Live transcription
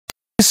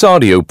This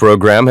audio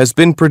program has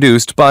been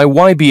produced by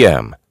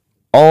YBM.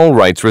 All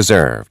rights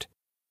reserved.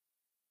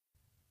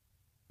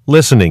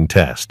 Listening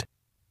test.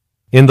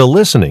 In the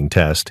listening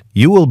test,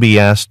 you will be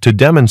asked to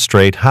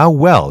demonstrate how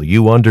well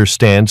you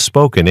understand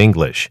spoken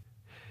English.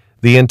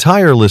 The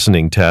entire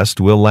listening test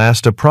will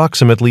last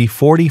approximately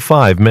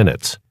 45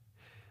 minutes.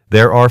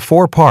 There are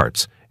 4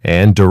 parts,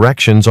 and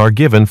directions are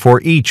given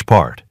for each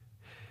part.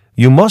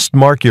 You must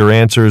mark your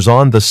answers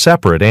on the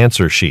separate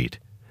answer sheet.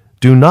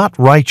 Do not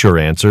write your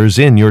answers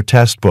in your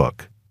test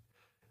book.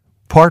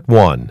 Part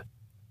 1.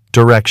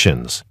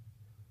 Directions.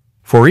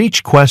 For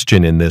each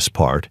question in this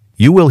part,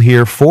 you will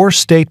hear 4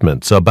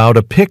 statements about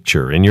a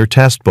picture in your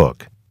test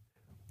book.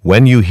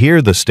 When you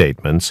hear the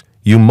statements,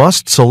 you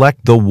must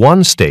select the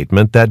one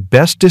statement that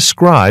best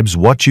describes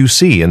what you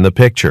see in the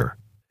picture.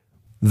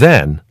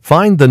 Then,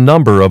 find the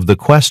number of the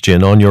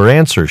question on your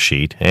answer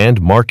sheet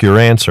and mark your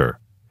answer.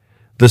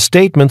 The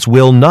statements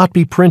will not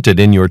be printed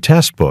in your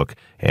test book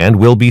and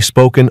will be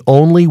spoken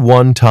only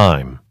one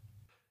time.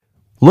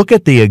 Look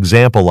at the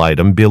example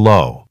item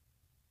below.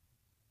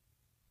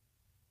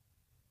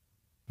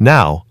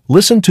 Now,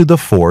 listen to the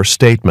 4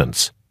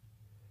 statements.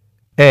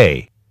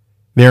 A.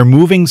 They're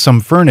moving some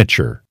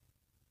furniture.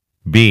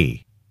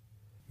 B.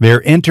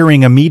 They're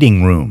entering a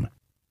meeting room.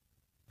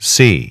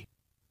 C.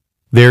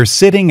 They're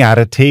sitting at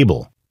a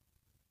table.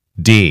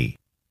 D.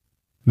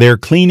 They're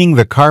cleaning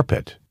the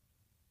carpet.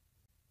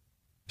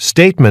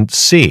 Statement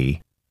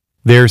C,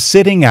 They're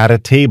sitting at a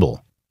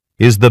table,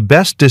 is the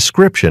best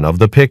description of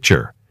the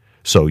picture,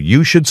 so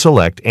you should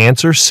select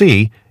answer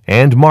C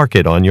and mark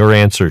it on your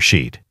answer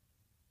sheet.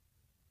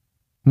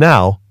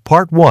 Now,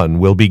 part 1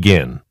 will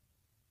begin.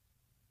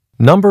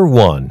 Number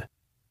 1.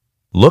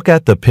 Look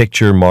at the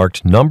picture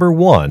marked number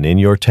 1 in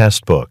your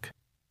test book.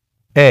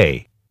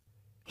 A.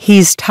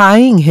 He's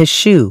tying his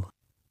shoe.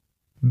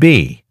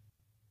 B.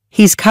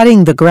 He's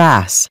cutting the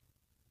grass.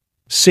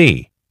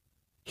 C.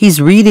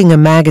 He's reading a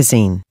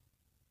magazine.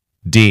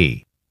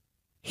 D.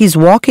 He's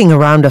walking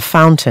around a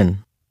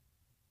fountain.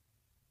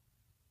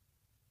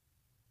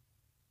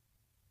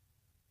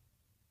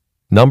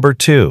 Number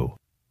 2.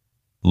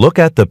 Look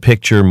at the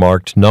picture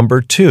marked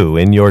number 2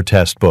 in your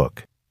test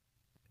book.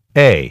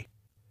 A.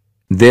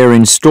 They're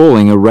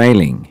installing a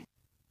railing.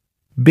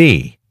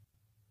 B.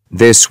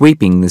 They're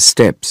sweeping the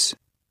steps.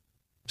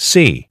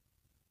 C.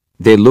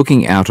 They're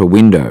looking out a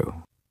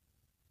window.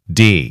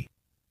 D.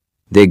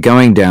 They're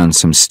going down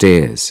some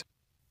stairs.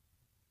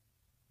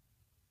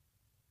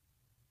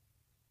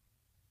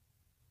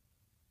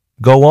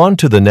 Go on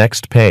to the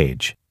next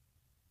page.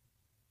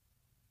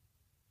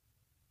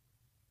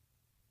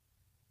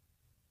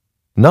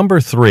 Number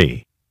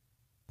 3.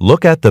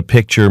 Look at the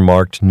picture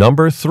marked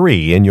number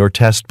 3 in your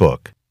test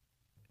book.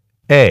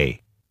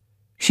 A.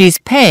 She's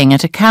paying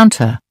at a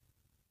counter.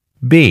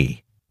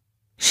 B.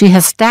 She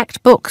has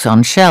stacked books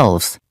on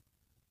shelves.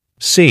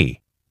 C.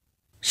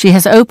 She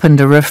has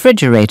opened a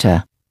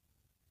refrigerator.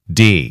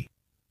 D.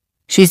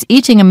 She's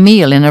eating a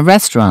meal in a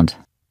restaurant.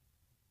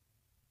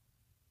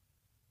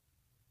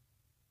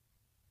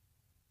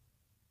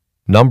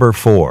 Number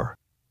 4.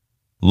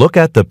 Look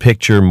at the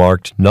picture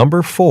marked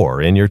number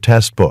 4 in your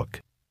test book.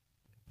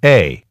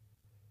 A.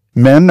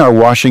 Men are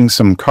washing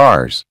some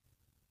cars.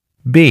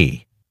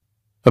 B.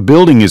 A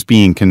building is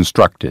being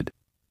constructed.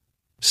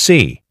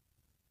 C.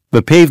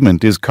 The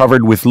pavement is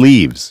covered with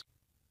leaves.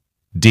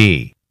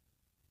 D.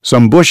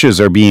 Some bushes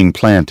are being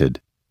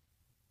planted.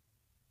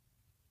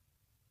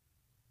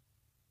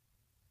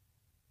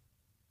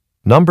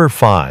 Number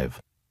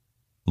 5.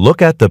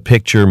 Look at the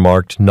picture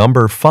marked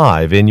number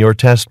 5 in your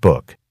test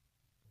book.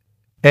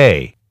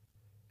 A.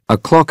 A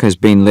clock has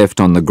been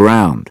left on the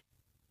ground.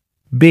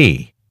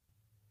 B.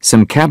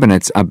 Some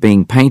cabinets are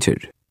being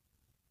painted.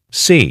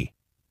 C.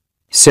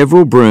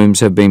 Several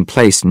brooms have been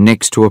placed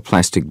next to a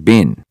plastic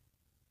bin.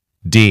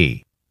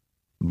 D.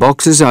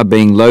 Boxes are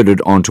being loaded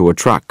onto a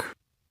truck.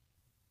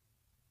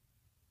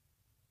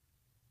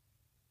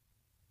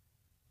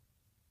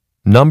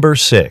 Number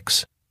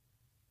 6.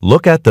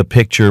 Look at the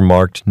picture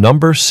marked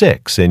number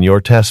 6 in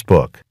your test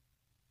book.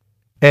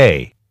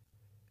 A.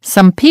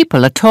 Some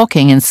people are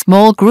talking in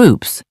small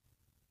groups.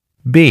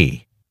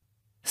 B.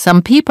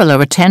 Some people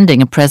are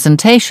attending a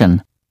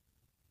presentation.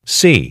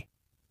 C.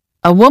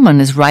 A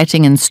woman is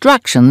writing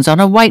instructions on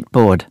a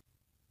whiteboard.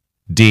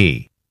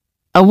 D.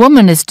 A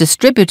woman is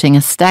distributing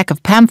a stack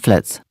of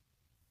pamphlets.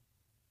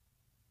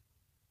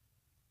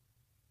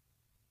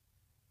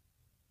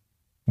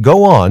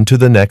 Go on to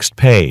the next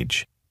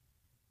page.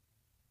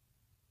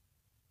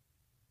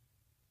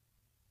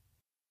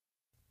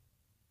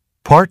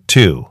 Part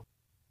 2.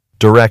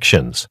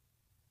 Directions.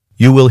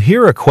 You will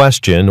hear a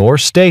question or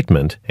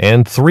statement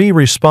and 3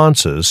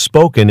 responses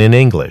spoken in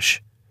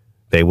English.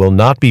 They will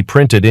not be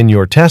printed in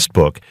your test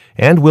book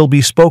and will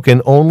be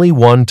spoken only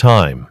one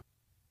time.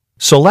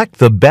 Select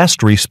the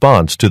best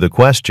response to the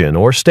question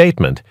or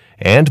statement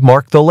and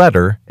mark the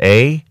letter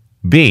A,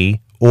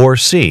 B, or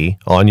C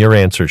on your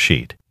answer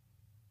sheet.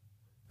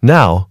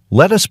 Now,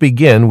 let us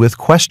begin with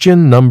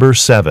question number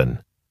 7.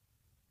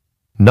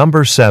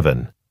 Number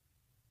 7.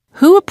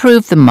 Who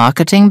approved the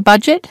marketing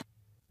budget?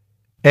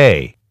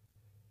 A.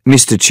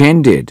 Mr.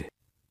 Chen did.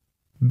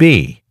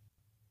 B.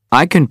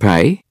 I can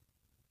pay.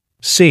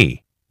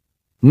 C.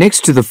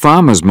 Next to the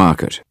farmer's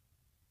market.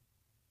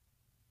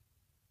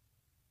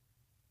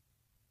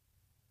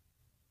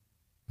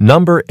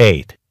 Number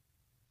 8.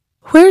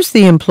 Where's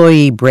the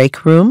employee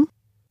break room?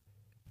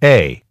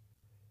 A.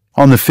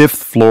 On the 5th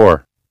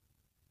floor.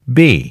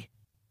 B.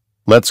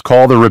 Let's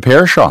call the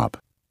repair shop.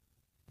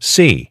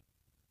 C.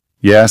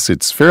 Yes,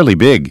 it's fairly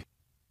big.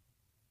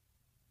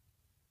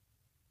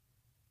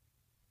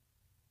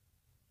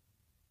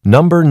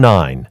 Number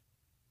 9.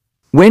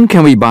 When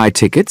can we buy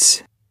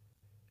tickets?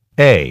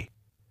 A.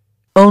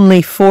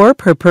 Only 4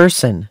 per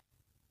person.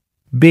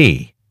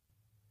 B.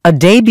 A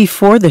day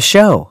before the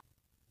show.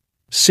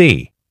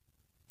 C.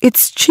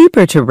 It's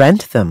cheaper to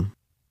rent them.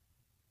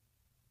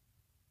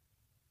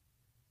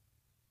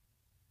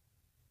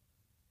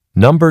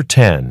 Number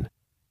 10.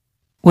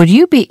 Would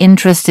you be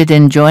interested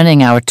in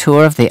joining our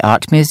tour of the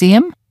art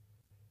museum?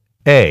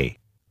 A.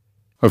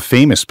 A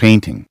famous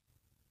painting.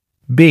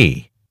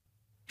 B.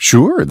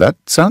 Sure, that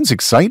sounds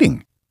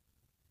exciting.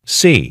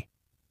 C.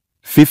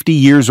 50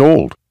 years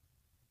old.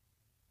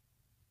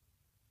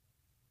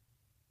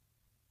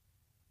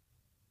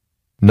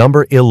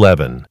 Number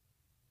 11.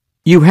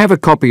 You have a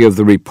copy of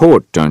the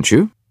report, don't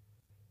you?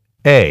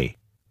 A.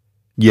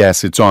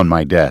 Yes, it's on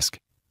my desk.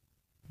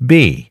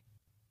 B.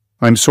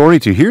 I'm sorry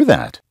to hear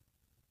that.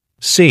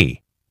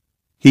 C.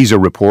 He's a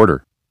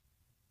reporter.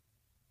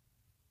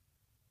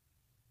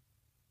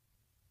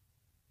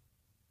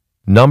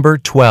 Number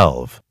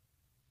 12.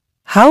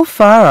 How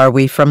far are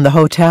we from the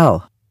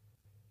hotel?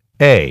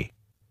 A.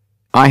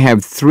 I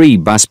have 3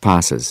 bus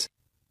passes.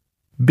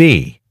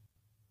 B.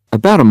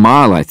 About a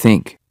mile, I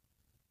think.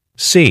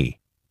 C.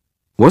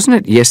 Wasn't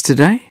it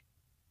yesterday?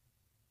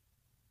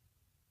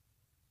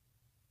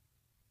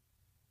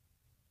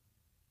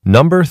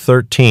 Number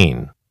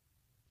 13.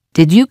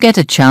 Did you get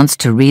a chance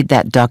to read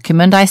that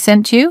document I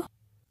sent you?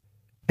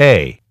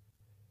 A.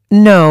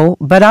 No,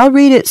 but I'll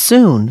read it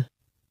soon.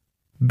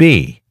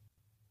 B.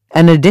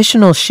 An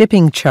additional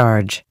shipping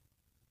charge.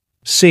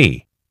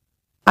 C.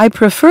 I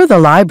prefer the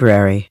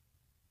library.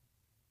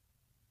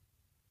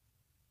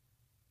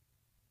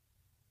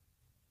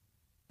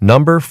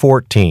 Number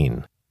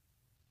 14.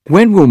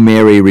 When will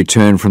Mary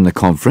return from the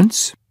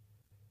conference?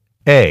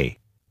 A.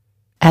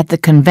 At the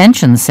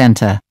convention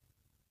center.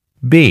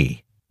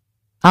 B.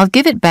 I'll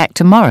give it back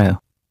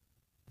tomorrow.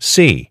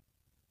 C.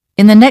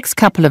 In the next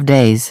couple of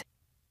days.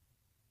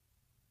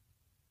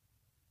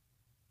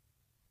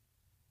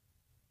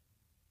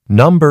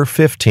 Number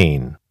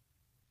 15.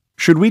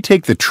 Should we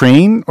take the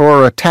train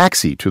or a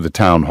taxi to the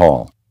town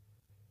hall?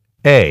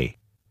 A.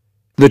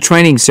 The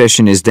training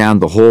session is down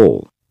the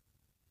hall.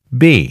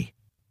 B.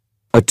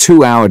 A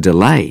 2-hour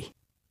delay.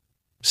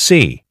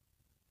 C.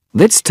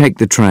 Let's take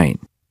the train.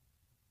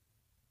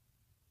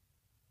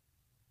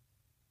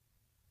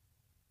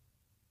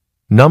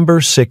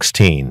 Number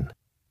 16.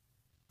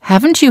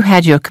 Haven't you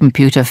had your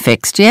computer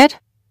fixed yet?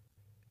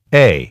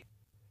 A.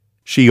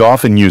 She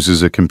often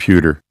uses a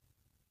computer.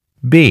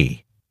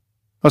 B.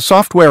 A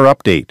software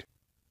update.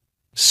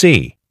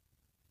 C.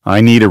 I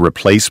need a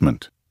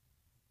replacement.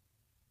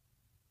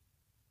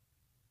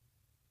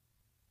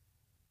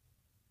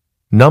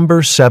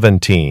 Number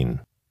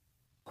 17.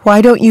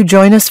 Why don't you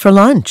join us for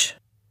lunch?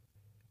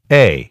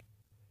 A.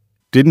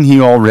 Didn't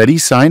he already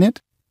sign it?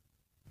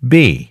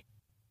 B.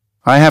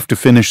 I have to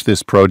finish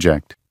this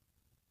project.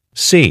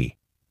 C.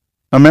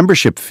 A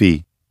membership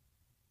fee.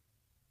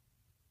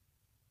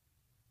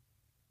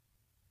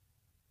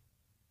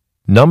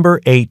 Number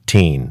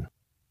 18.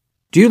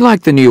 Do you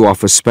like the new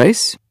office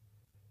space?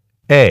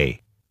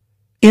 A.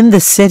 In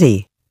the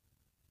city.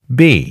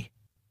 B.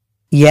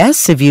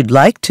 Yes, if you'd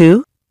like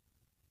to.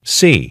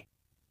 C.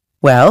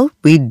 Well,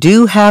 we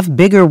do have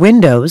bigger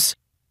windows.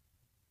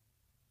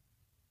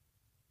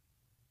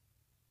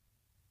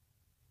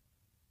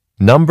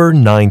 Number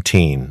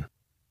 19.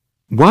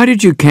 Why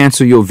did you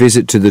cancel your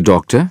visit to the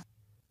doctor?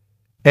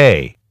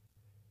 A.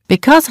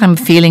 Because I'm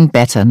feeling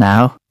better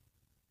now.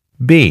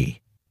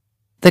 B.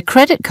 The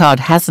credit card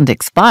hasn't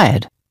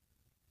expired.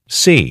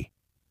 C.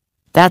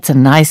 That's a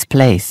nice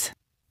place.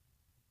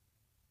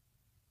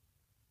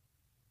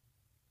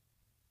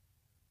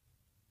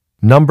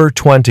 Number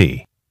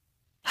 20.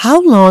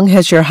 How long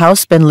has your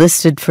house been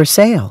listed for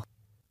sale?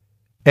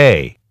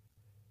 A.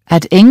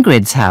 At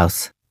Ingrid's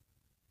house.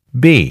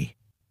 B.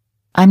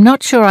 I'm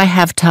not sure I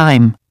have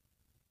time.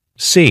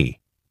 C.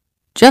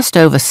 Just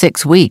over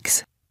 6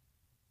 weeks.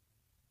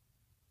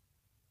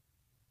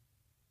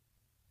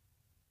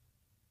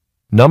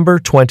 Number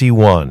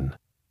 21.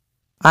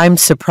 I'm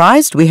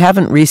surprised we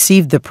haven't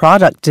received the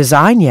product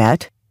design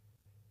yet.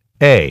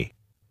 A.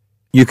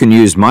 You can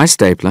use my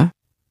stapler.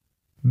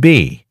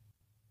 B.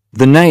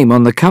 The name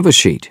on the cover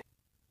sheet.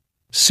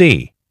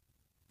 C.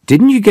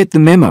 Didn't you get the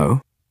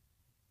memo?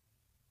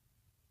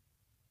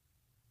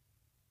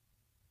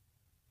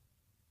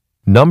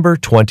 Number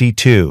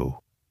 22.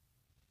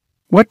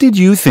 What did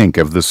you think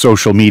of the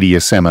social media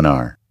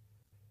seminar?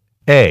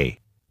 A.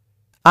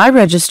 I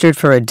registered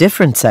for a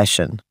different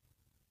session.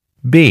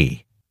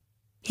 B.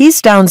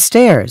 He's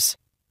downstairs.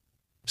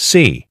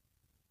 C.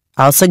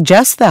 I'll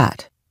suggest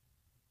that.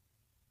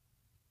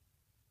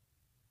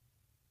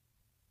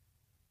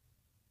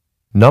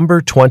 Number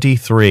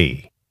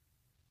 23.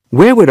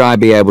 Where would I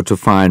be able to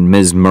find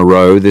Ms.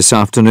 Moreau this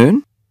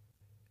afternoon?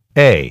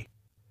 A.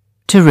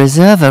 To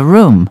reserve a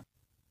room.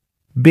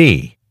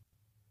 B.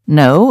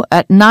 No,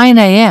 at 9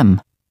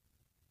 a.m.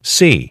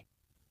 C.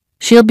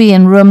 She'll be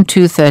in room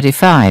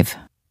 235.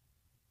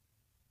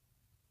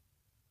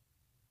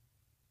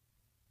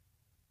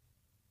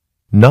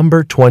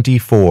 Number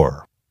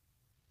 24.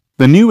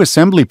 The new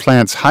assembly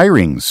plant's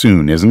hiring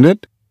soon, isn't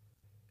it?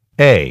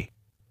 A.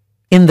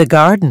 In the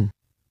garden.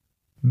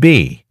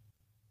 B.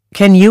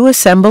 Can you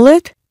assemble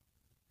it?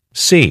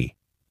 C.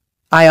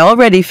 I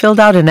already filled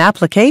out an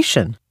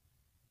application.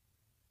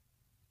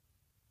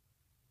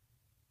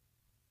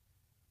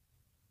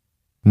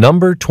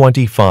 Number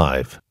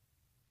 25.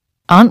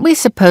 Aren't we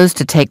supposed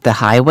to take the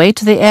highway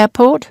to the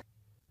airport?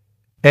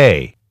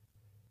 A.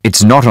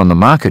 It's not on the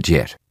market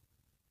yet.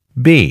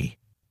 B.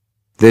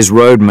 There's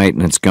road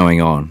maintenance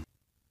going on.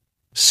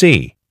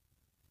 C.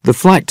 The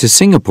flight to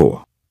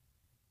Singapore.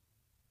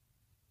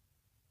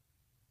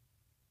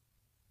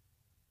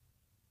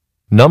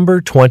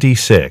 Number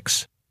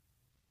 26.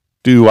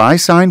 Do I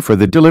sign for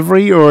the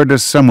delivery or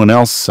does someone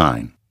else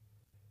sign?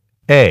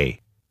 A.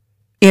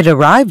 It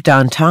arrived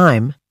on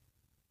time.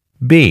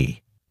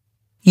 B.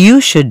 You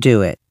should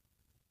do it.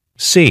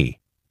 C.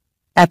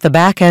 At the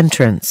back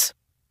entrance.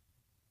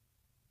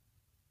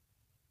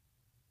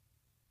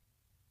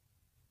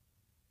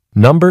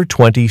 Number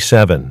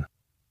 27.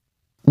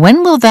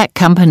 When will that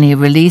company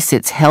release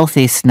its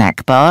healthy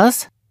snack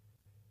bars?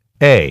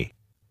 A.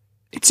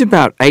 It's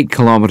about 8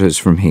 kilometers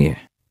from here.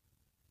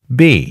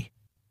 B.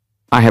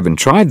 I haven't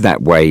tried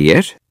that way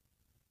yet.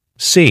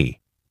 C.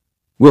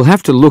 We'll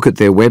have to look at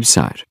their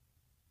website.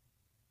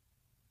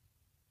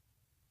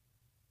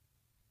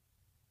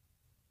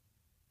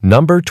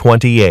 Number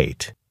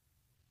 28.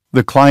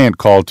 The client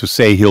called to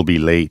say he'll be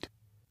late.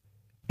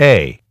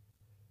 A.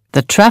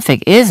 The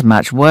traffic is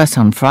much worse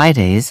on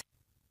Fridays.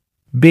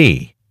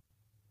 B.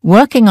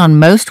 Working on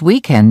most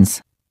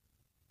weekends.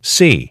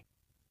 C.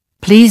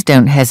 Please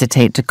don't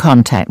hesitate to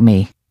contact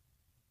me.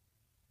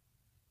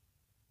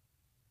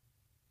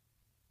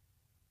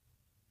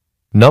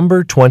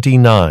 Number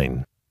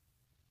 29.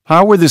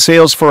 How were the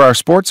sales for our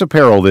sports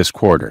apparel this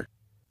quarter?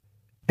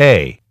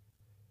 A.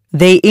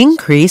 They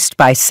increased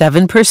by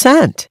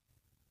 7%.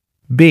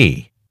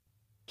 B.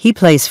 He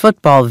plays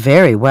football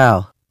very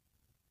well.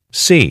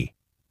 C.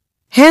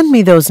 Hand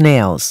me those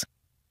nails.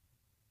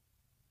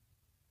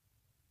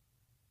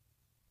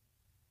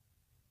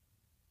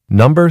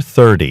 Number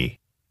 30.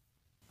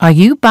 Are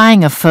you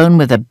buying a phone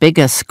with a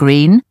bigger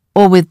screen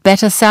or with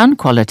better sound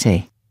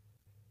quality?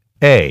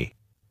 A.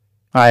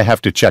 I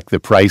have to check the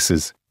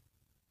prices.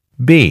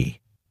 B.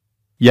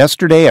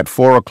 Yesterday at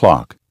 4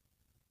 o'clock.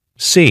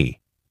 C.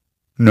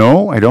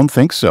 No, I don't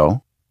think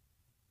so.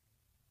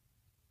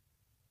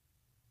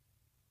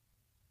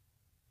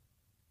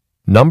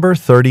 Number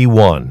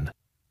 31.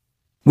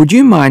 Would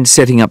you mind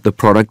setting up the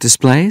product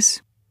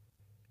displays?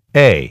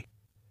 A.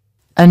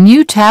 A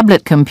new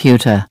tablet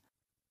computer.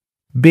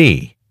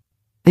 B.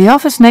 The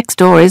office next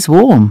door is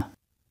warm.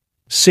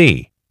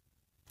 C.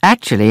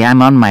 Actually,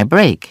 I'm on my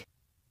break.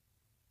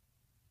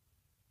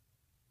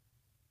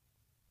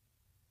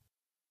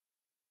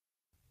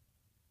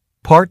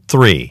 Part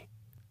 3.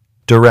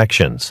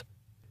 Directions.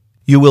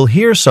 You will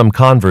hear some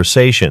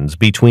conversations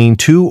between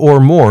 2 or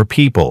more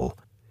people.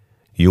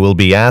 You will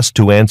be asked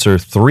to answer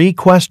 3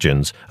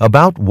 questions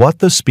about what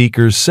the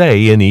speakers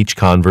say in each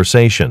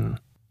conversation.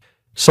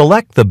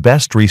 Select the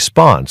best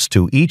response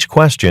to each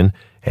question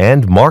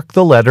and mark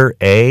the letter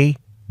A,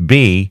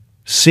 B,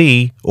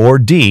 C, or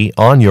D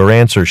on your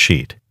answer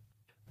sheet.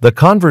 The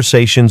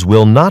conversations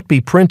will not be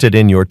printed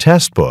in your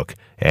test book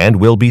and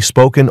will be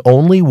spoken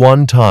only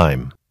one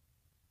time.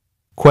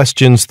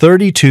 Questions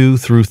 32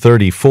 through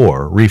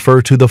 34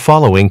 refer to the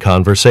following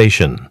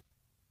conversation.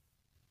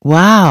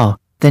 Wow,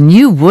 the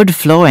new wood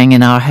flooring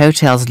in our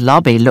hotel's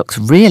lobby looks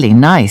really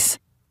nice.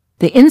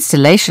 The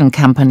installation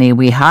company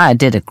we hired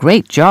did a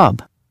great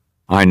job.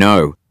 I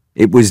know.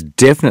 It was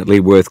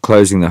definitely worth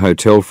closing the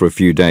hotel for a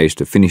few days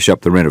to finish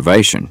up the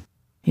renovation.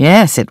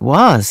 Yes, it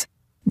was.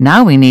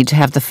 Now we need to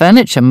have the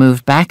furniture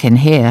moved back in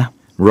here.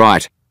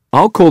 Right.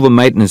 I'll call the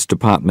maintenance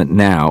department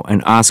now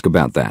and ask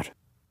about that.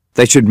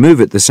 They should move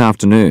it this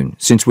afternoon,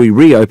 since we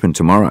reopen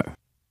tomorrow.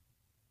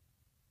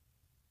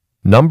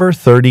 Number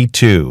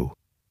 32.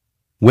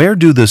 Where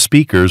do the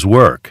speakers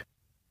work?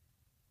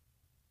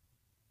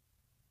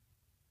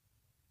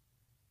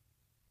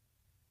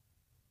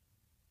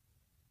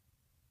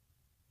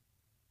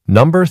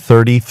 Number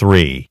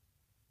 33.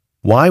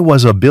 Why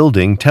was a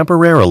building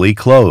temporarily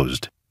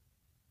closed?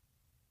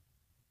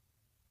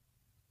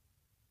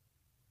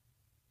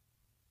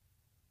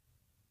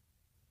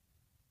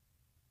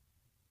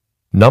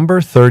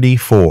 Number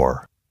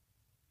 34.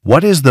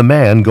 What is the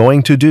man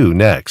going to do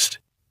next?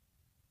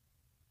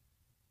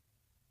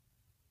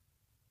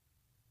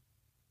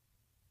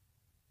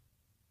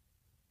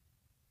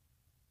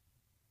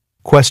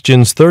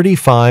 Questions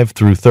 35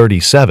 through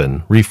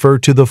 37 refer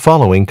to the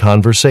following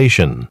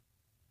conversation.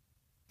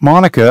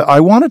 Monica, I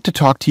wanted to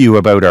talk to you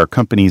about our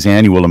company's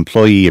annual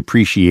employee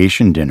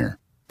appreciation dinner.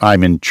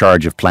 I'm in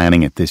charge of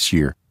planning it this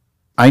year.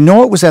 I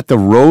know it was at the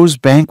Rose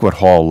Banquet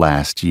Hall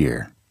last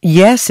year.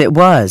 Yes, it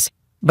was,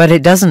 but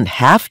it doesn't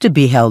have to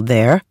be held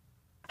there.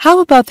 How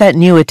about that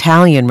new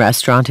Italian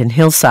restaurant in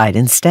Hillside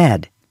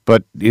instead?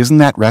 But isn't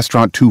that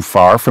restaurant too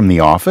far from the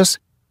office?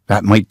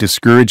 That might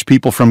discourage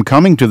people from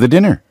coming to the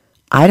dinner.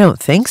 I don't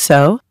think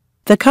so.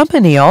 The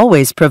company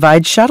always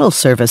provides shuttle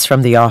service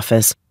from the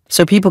office,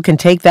 so people can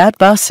take that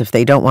bus if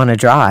they don't want to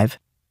drive.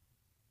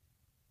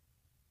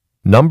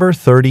 Number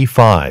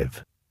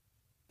 35.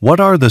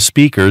 What are the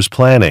speakers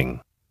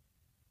planning?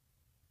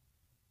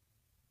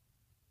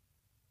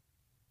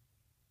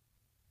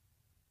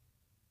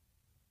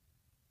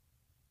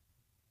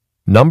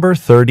 Number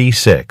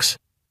 36.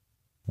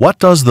 What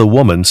does the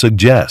woman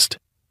suggest?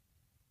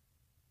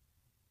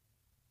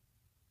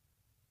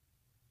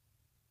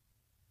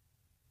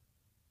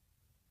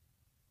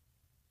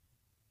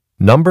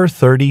 Number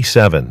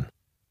 37.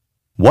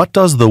 What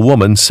does the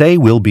woman say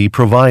will be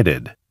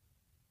provided?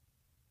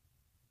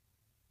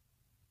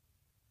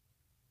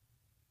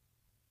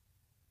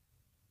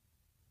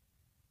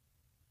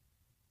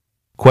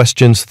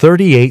 Questions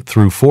 38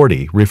 through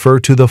 40 refer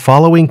to the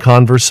following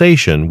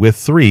conversation with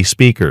three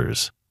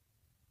speakers.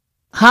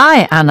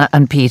 Hi, Anna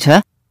and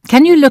Peter.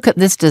 Can you look at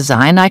this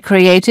design I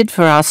created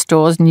for our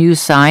store's new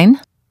sign?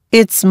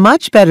 It's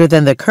much better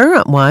than the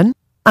current one.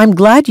 I'm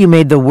glad you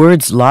made the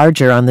words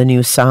larger on the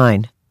new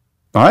sign.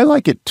 I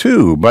like it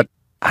too, but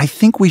I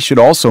think we should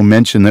also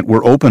mention that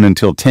we're open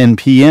until 10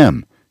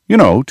 p.m.,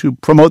 to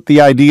promote the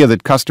idea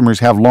that customers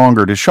have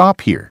longer to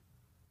shop here.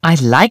 I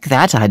like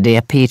that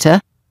idea,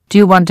 Peter. Do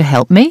you want to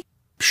help me?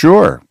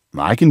 Sure,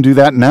 I can do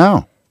that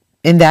now.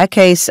 In that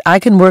case, I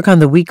can work on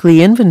the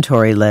weekly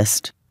inventory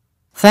list.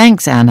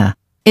 Thanks, Anna.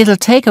 It'll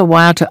take a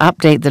while to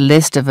update the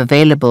list of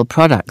available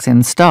products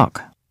in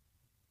stock.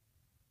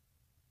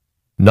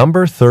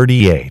 Number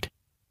 38.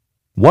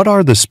 What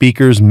are the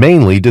speakers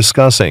mainly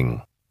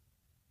discussing?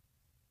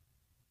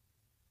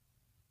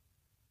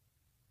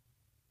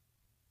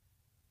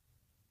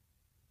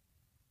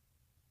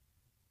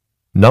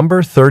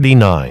 Number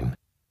 39.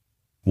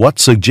 What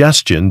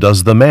suggestion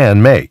does the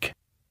man make?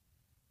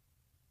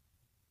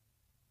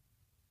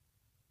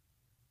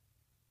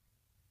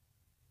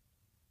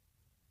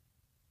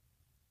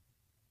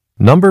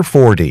 Number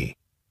 40.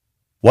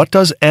 What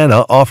does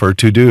Anna offer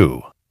to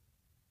do?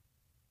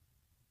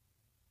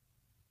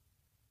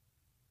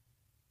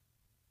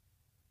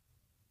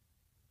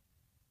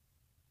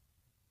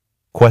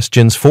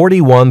 Questions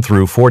 41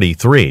 through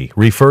 43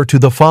 refer to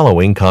the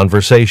following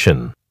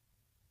conversation.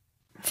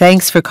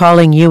 Thanks for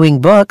calling Ewing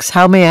Books.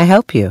 How may I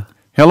help you?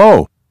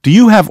 Hello, do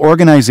you have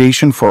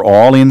Organization for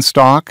All in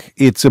stock?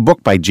 It's a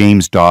book by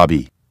James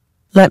Dobby.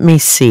 Let me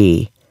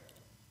see.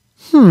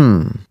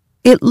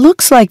 It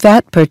looks like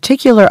that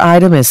particular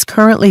item is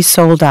currently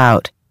sold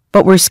out,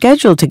 but we're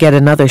scheduled to get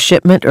another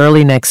shipment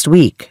early next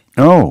week.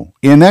 Oh,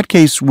 in that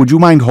case, would you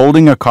mind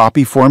holding a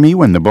copy for me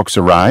when the books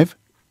arrive?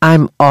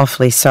 I'm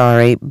awfully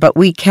sorry, but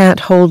we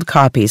can't hold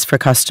copies for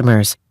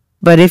customers.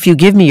 But if you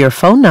give me your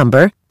phone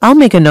number, I'll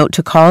make a note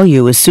to call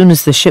you as soon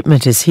as the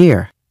shipment is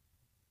here.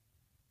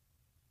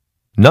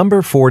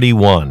 Number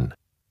 41.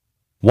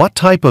 What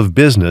type of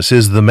business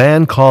is the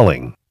man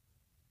calling?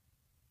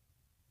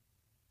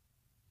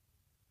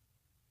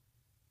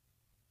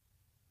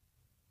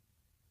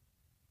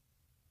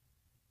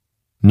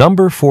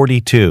 Number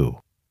 42.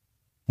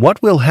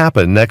 What will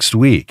happen next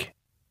week?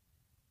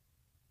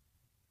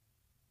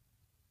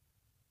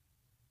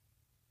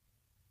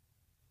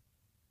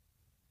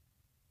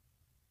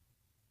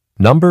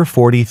 Number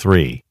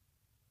 43.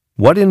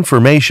 What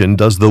information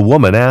does the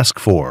woman ask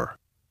for?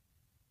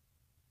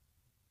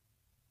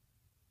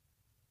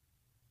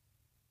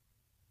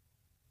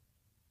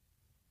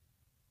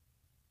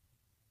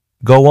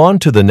 Go on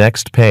to the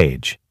next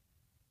page.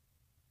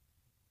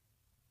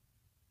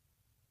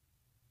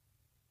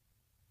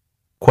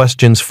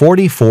 Questions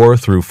 44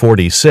 through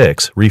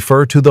 46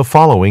 refer to the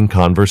following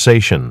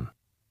conversation.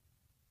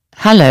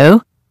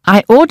 Hello,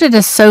 I ordered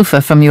a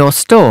sofa from your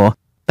store,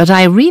 but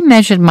I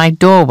remeasured my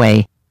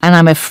doorway, and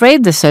I'm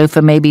afraid the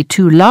sofa may be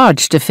too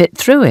large to fit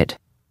through it.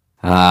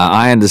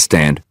 I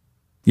understand.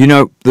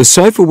 The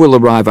sofa will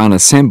arrive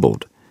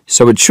unassembled,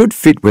 so it should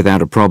fit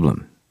without a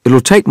problem. It'll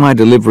take my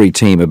delivery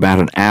team about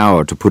an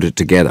hour to put it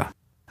together.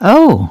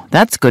 Oh,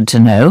 that's good to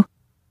know.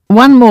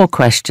 One more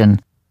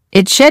question.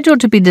 It's scheduled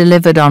to be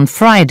delivered on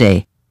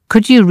Friday.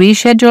 Could you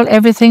reschedule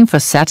everything for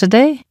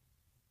Saturday?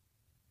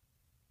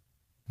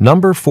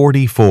 Number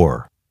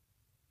 44.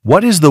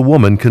 What is the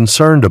woman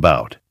concerned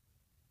about?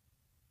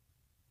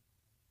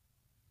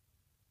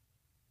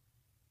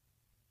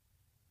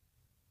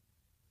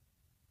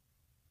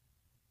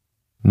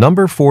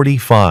 Number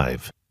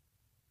 45.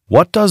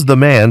 What does the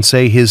man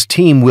say his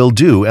team will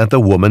do at the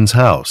woman's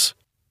house?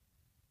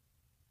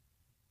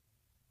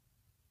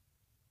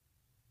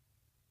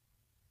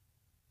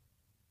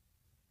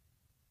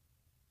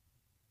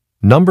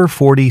 Number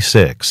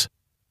 46.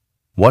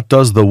 What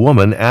does the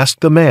woman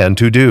ask the man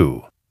to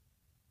do?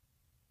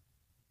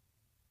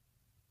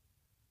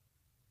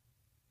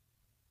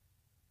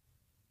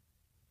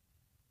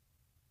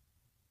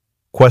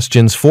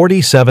 Questions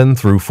 47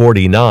 through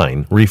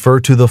 49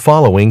 refer to the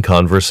following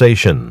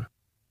conversation.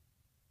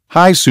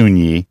 Hi,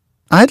 Sunyi.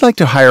 I'd like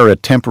to hire a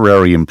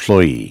temporary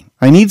employee.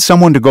 I need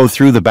someone to go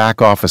through the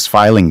back office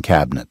filing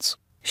cabinets.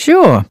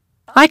 Sure,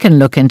 I can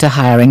look into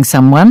hiring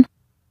someone.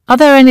 Are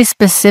there any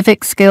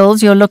specific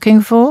skills you're looking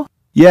for?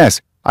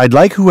 Yes, I'd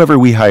like whoever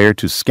we hire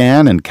to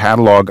scan and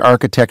catalog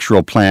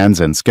architectural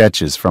plans and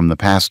sketches from the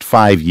past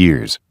 5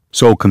 years,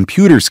 so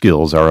computer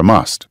skills are a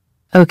must.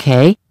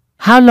 Okay,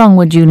 how long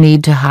would you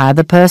need to hire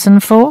the person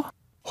for?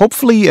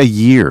 Hopefully a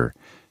year.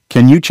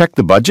 Can you check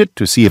the budget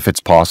to see if it's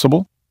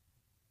possible?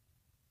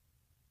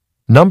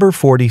 Number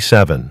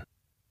 47.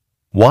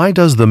 Why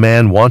does the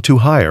man want to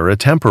hire a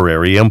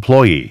temporary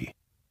employee?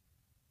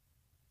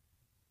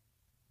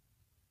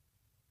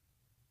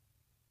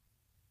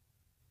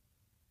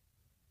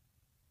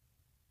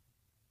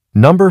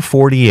 Number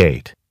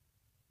 48.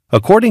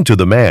 According to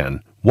the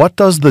man, what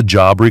does the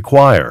job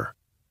require?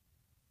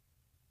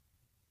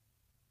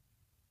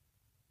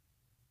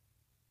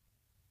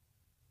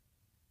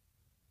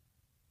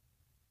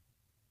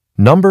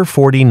 Number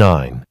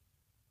 49.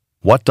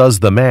 What does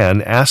the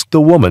man ask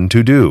the woman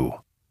to do?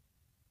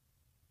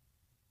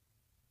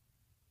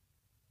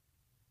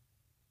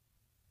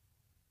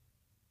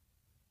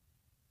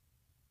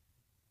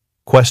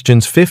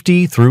 Questions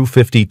 50 through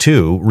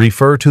 52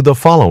 refer to the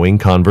following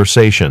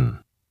conversation.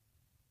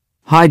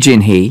 Hi,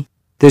 Jin-hee.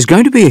 There's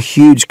going to be a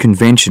huge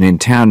convention in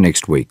town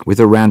next week with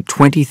around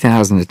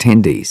 20,000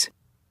 attendees.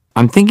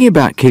 I'm thinking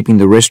about keeping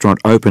the restaurant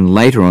open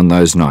later on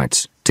those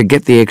nights to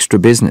get the extra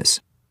business.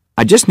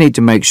 I just need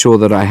to make sure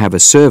that I have a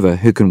server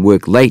who can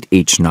work late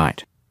each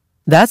night.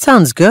 That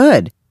sounds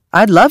good.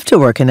 I'd love to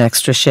work an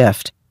extra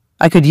shift.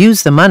 I could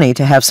use the money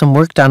to have some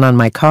work done on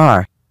my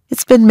car.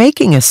 It's been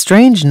making a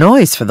strange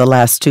noise for the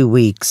last 2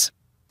 weeks.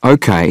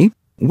 Okay.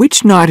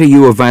 Which night are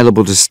you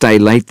available to stay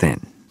late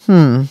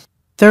then?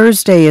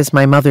 Thursday is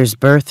my mother's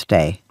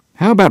birthday.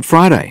 How about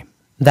Friday?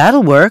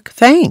 That'll work,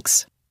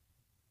 thanks.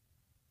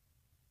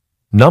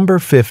 Number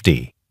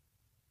 50.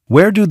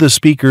 Where do the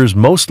speakers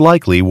most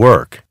likely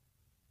work?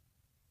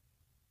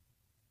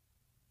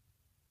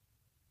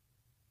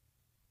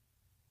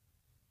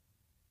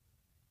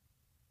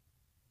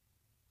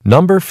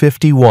 Number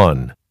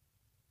 51.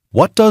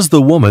 What does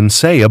the woman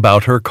say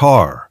about her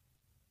car?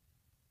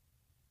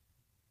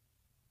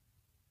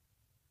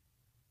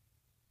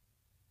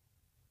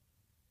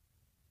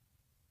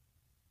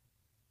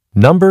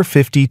 Number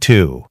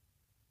 52.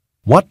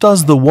 What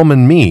does the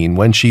woman mean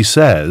when she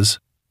says,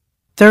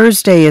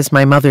 Thursday is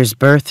my mother's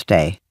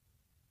birthday?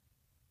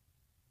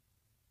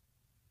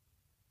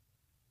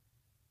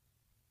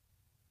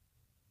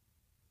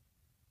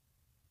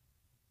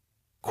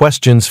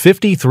 Questions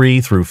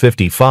 53 through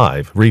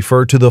 55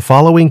 refer to the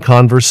following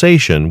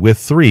conversation with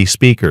 3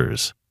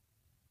 speakers.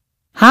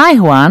 Hi,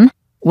 Juan.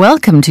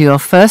 Welcome to your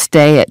first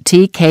day at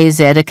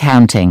TKZ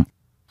Accounting.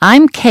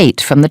 I'm Kate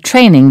from the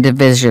Training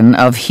Division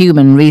of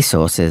Human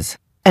Resources.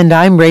 And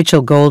I'm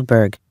Rachel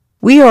Goldberg.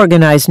 We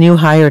organize new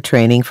hire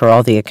training for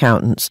all the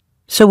accountants,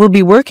 so we'll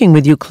be working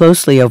with you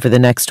closely over the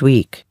next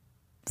week.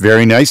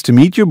 Very nice to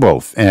meet you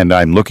both, and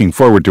I'm looking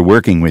forward to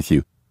working with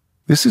you.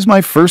 This is my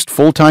first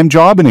full-time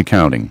job in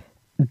accounting.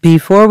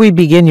 Before we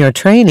begin your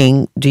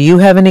training, do you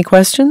have any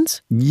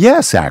questions?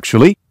 Yes,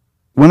 actually.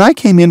 When I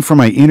came in for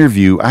my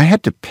interview, I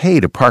had to pay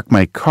to park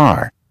my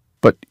car.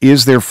 But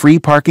is there free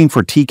parking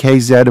for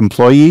TKZ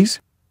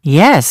employees?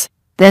 Yes,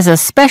 there's a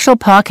special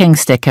parking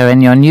sticker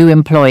in your new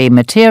employee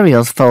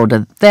materials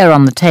folder there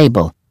on the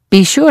table.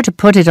 Be sure to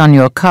put it on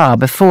your car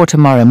before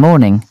tomorrow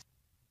morning.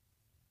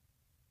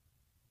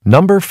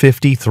 Number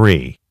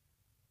 53.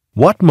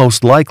 What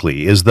most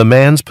likely is the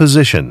man's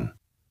position?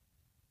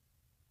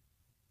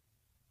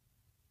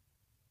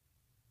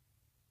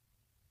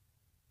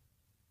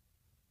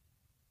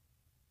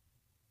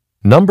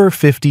 Number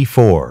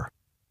 54.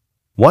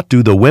 What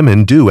do the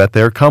women do at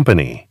their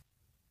company?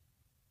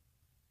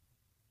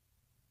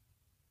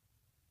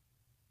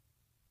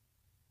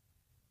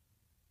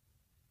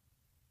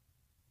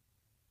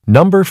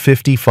 Number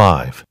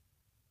 55.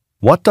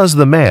 What does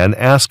the man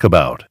ask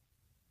about?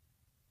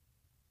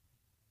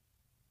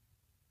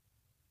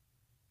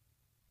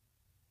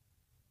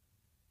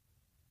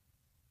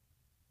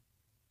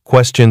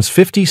 Questions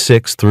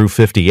 56 through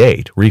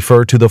 58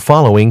 refer to the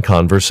following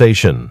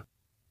conversation.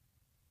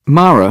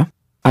 Mara,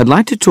 I'd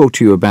like to talk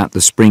to you about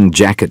the spring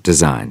jacket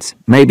designs.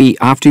 Maybe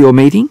after your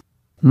meeting?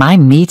 My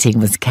meeting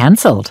was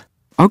cancelled.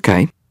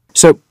 Okay.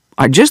 So,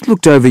 I just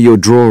looked over your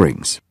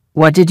drawings.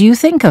 What did you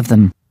think of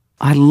them?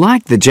 I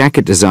like the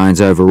jacket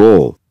designs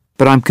overall,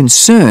 but I'm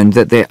concerned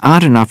that there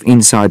aren't enough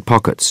inside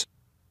pockets.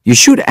 You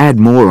should add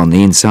more on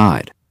the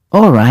inside.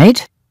 All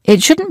right.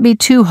 It shouldn't be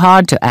too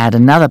hard to add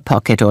another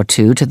pocket or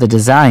 2 to the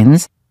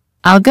designs.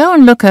 I'll go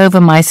and look over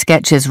my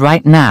sketches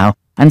right now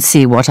and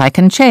see what I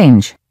can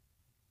change.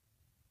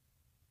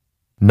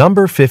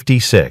 Number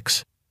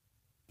 56.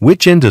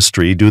 Which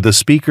industry do the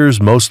speakers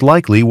most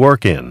likely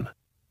work in?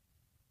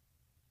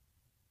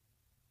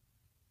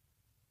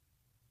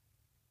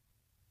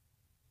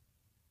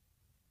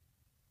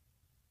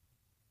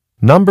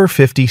 Number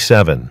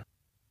 57.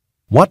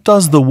 What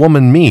does the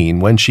woman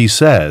mean when she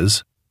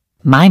says,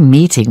 My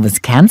meeting was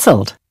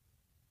cancelled.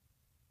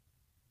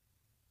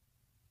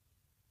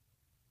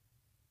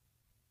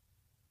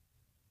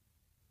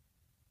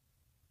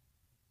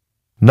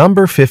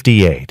 Number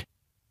 58.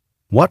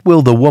 What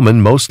will the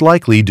woman most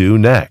likely do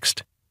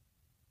next?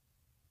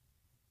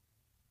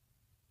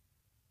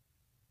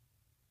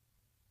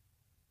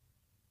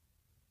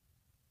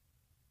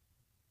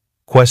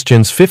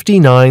 Questions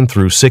 59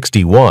 through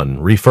 61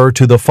 refer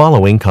to the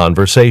following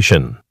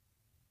conversation.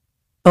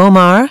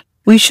 Omar,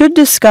 we should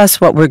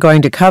discuss what we're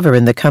going to cover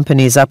in the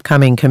company's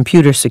upcoming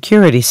computer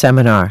security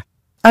seminar.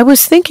 I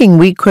was thinking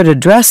we could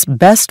address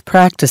best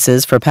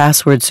practices for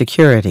password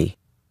security.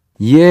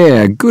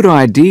 Yeah, good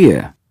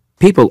idea.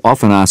 People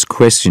often ask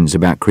questions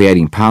about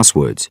creating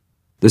passwords.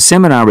 The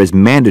seminar is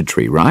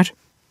mandatory, right?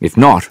 If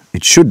not,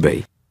 it should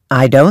be.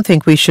 I don't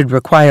think we should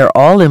require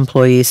all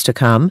employees to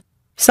come.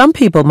 Some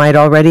people might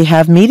already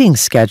have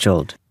meetings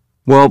scheduled.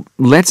 Well,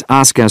 let's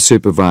ask our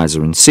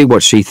supervisor and see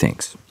what she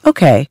thinks.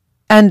 Okay,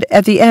 and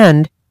at the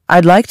end,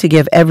 I'd like to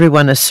give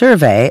everyone a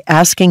survey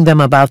asking them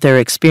about their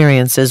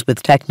experiences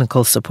with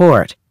technical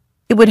support.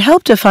 It would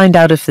help to find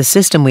out if the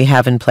system we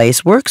have in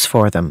place works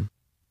for them.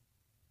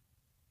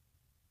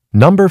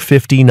 Number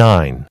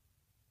 59.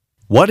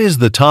 What is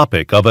the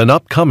topic of an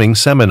upcoming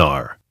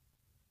seminar?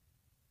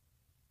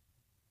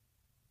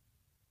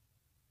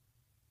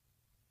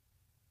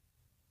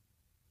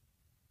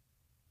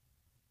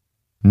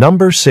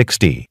 Number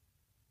 60.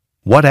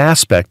 What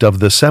aspect of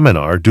the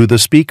seminar do the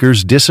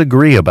speakers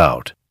disagree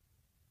about?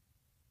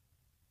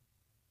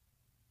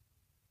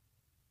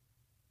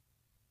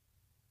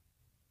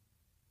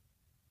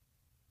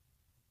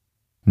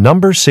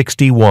 Number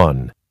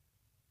 61.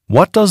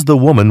 What does the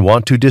woman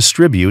want to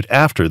distribute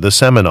after the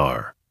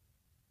seminar?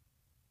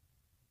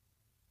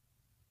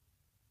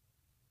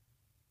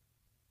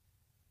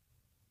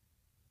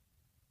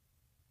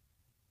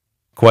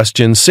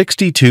 Questions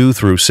 62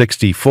 through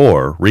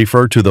 64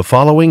 refer to the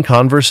following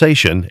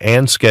conversation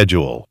and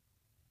schedule.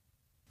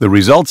 The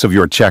results of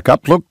your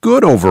checkup look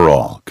good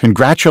overall.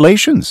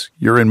 Congratulations!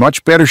 You're in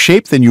much better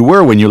shape than you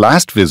were when you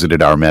last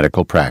visited our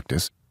medical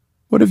practice.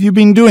 What have you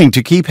been doing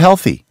to keep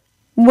healthy?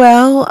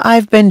 Well,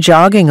 I've been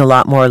jogging a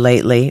lot more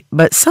lately,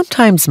 but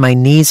sometimes my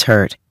knees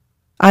hurt.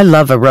 I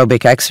love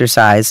aerobic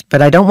exercise,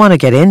 but I don't want to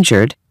get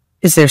injured.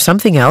 Is there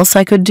something else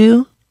I could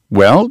do?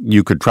 Well,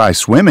 you could try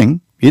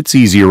swimming. It's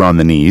easier on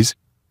the knees.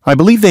 I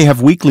believe they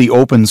have weekly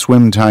open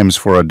swim times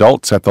for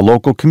adults at the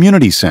local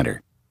community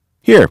center.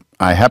 Here,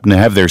 I happen to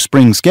have their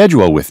spring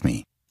schedule with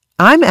me.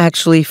 I'm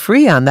actually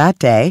free on that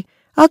day.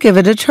 I'll give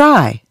it a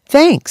try.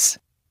 Thanks.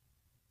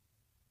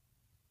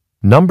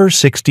 Number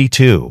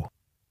 62.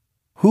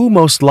 Who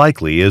most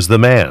likely is the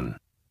man?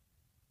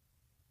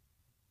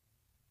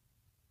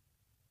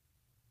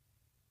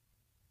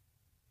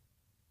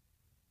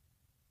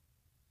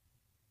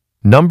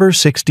 Number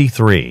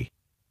 63.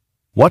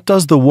 What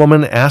does the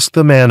woman ask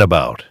the man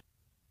about?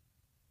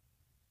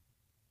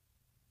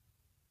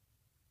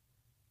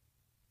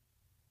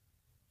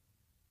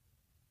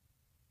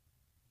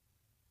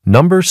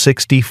 Number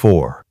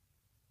 64.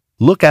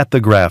 Look at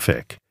the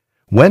graphic.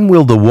 When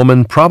will the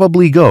woman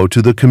probably go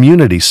to the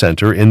community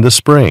center in the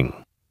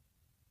spring?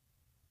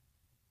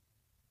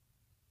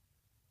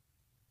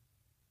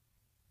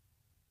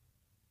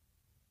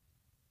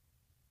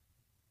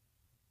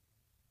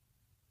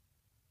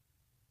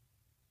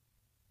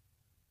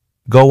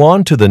 Go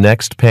on to the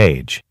next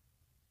page.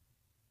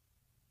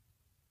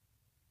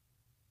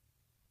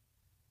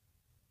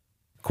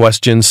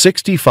 Questions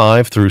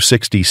 65 through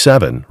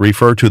 67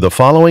 refer to the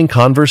following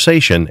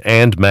conversation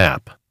and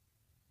map.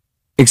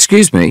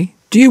 Excuse me,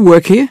 do you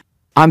work here?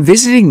 I'm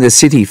visiting the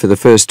city for the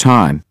first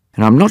time,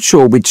 and I'm not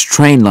sure which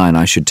train line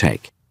I should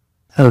take.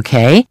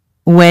 Okay,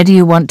 where do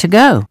you want to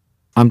go?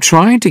 I'm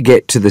trying to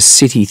get to the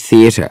City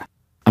Theatre.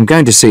 I'm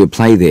going to see a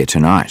play there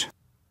tonight.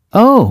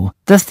 Oh,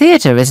 the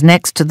theatre is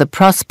next to the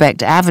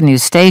Prospect Avenue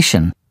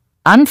station.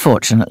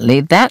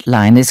 Unfortunately, that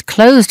line is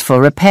closed for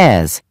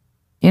repairs.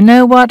 You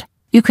know what?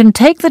 You can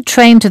take the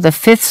train to the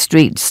 5th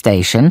Street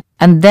station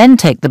and then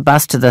take the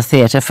bus to the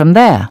theatre from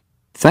there.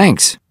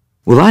 Thanks.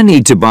 Will I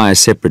need to buy a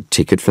separate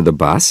ticket for the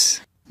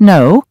bus?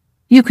 No,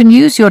 you can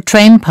use your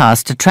train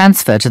pass to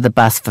transfer to the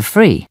bus for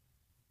free.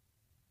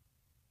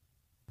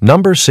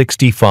 Number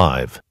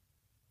 65.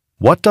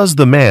 What does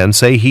the man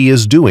say he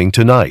is doing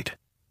tonight?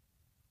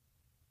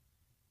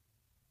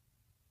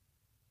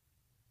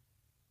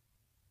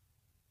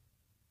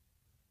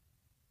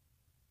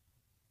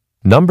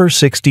 Number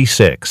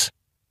 66.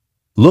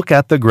 Look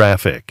at the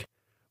graphic.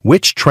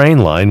 Which train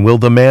line will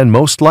the man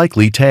most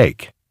likely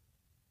take?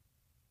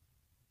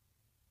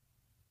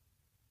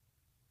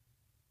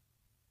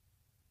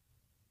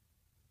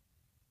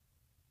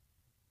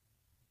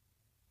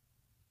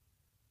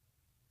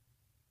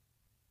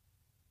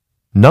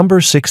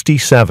 Number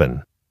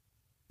 67.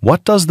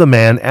 What does the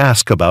man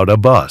ask about a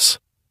bus?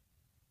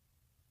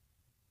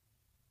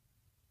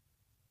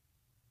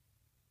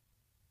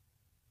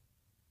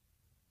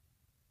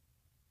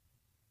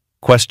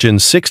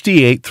 Questions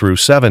 68 through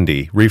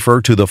 70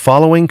 refer to the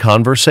following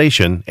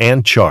conversation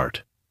and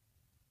chart.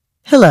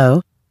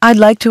 Hello, I'd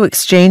like to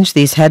exchange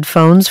these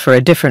headphones for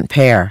a different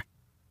pair.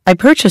 I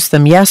purchased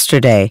them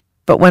yesterday,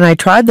 but when I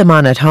tried them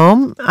on at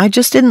home, I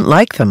just didn't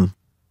like them.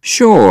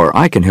 Sure,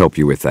 I can help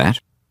you with that.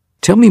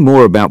 Tell me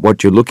more about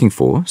what you're looking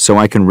for so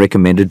I can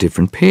recommend a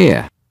different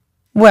pair.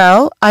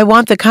 Well, I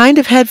want the kind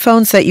of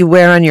headphones that you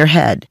wear on your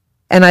head,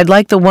 and I'd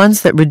like the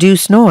ones that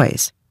reduce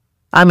noise.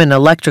 I'm an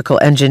electrical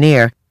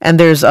engineer, and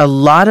there's a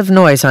lot of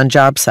noise on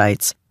job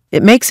sites.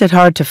 It makes it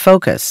hard to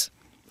focus.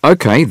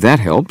 Okay, that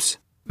helps.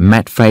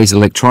 Matt Phase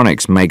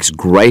Electronics makes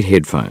great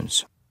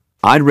headphones.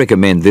 I'd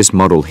recommend this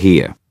model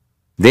here.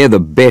 They're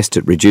the best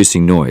at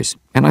reducing noise,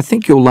 and I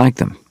think you'll like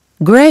them.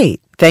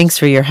 Great. Thanks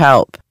for your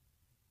help.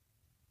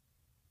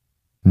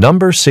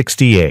 Number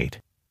 68.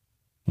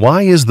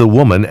 Why is the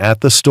woman at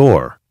the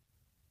store?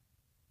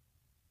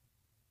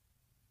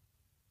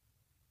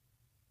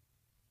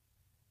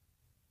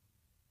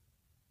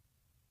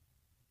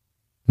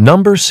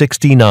 Number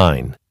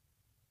 69.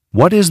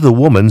 What is the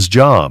woman's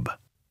job?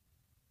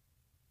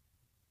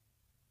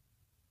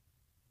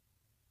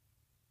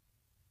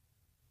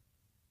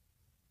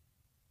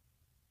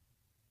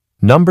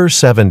 Number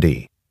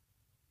 70.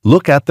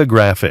 Look at the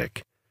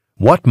graphic.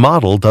 What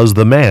model does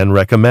the man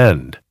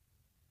recommend?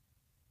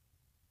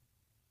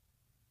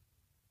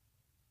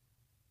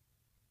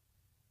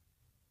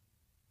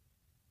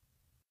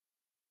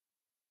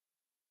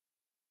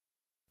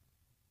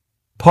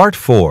 Part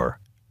 4.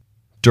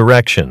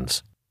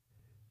 Directions.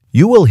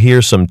 You will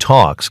hear some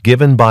talks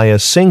given by a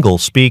single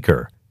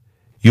speaker.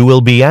 You will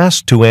be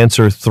asked to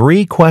answer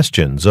 3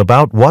 questions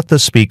about what the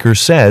speaker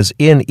says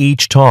in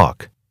each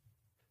talk.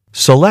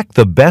 Select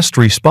the best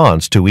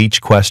response to each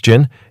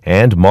question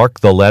and mark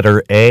the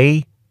letter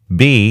A,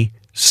 B,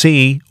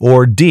 C,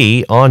 or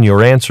D on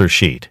your answer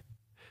sheet.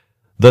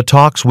 The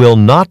talks will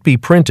not be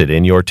printed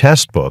in your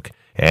test book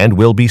and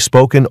will be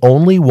spoken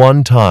only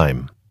one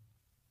time.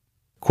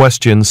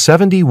 Questions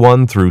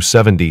 71 through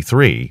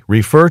 73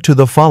 refer to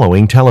the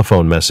following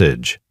telephone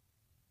message.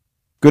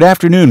 Good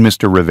afternoon,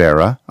 Mr.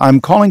 Rivera. I'm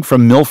calling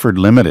from Milford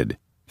Limited.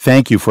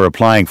 Thank you for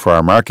applying for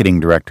our marketing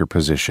director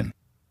position.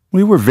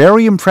 We were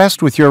very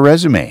impressed with your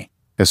resume,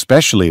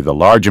 especially the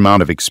large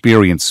amount of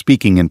experience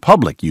speaking in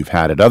public you've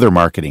had at other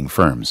marketing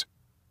firms.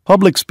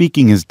 Public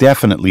speaking is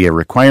definitely a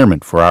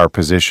requirement for our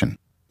position.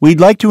 We'd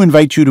like to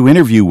invite you to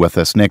interview with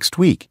us next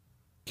week.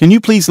 Can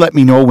you please let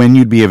me know when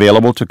you'd be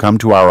available to come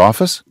to our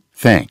office?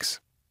 Thanks.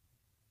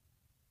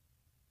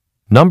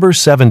 Number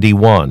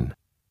 71.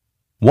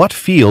 What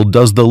field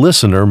does the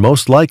listener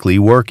most likely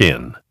work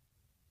in?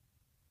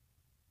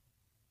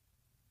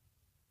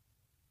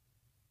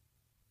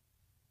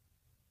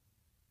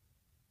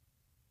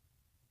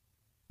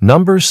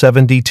 Number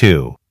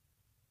 72.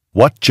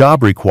 What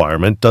job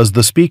requirement does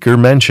the speaker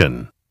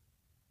mention?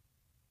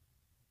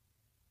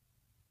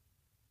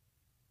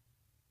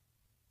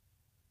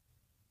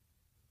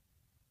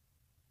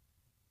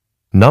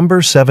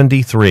 Number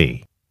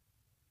 73.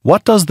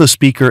 What does the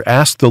speaker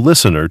ask the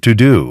listener to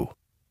do?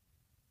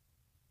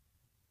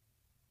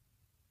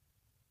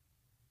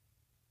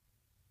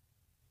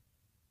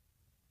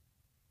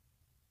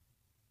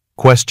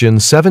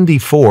 Questions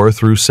 74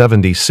 through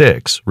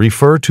 76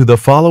 refer to the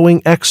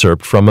following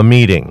excerpt from a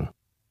meeting.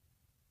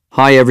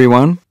 Hi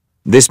everyone.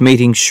 This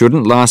meeting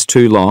shouldn't last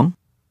too long.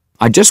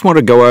 I just want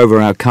to go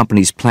over our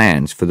company's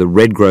plans for the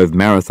Redgrove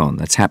Marathon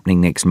that's happening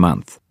next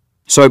month.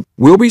 So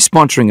we'll be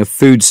sponsoring a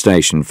food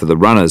station for the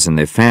runners and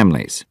their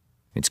families.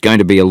 It's going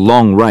to be a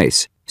long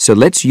race, so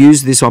let's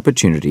use this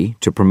opportunity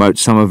to promote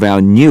some of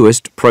our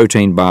newest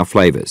protein bar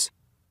flavors.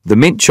 The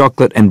mint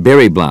chocolate and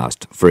berry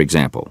blast, for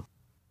example.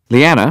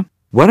 Leanna,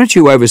 why don't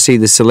you oversee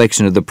the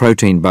selection of the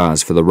protein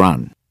bars for the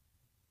run?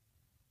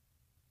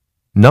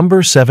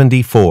 Number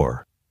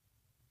 74.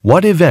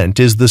 What event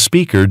is the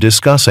speaker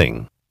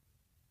discussing?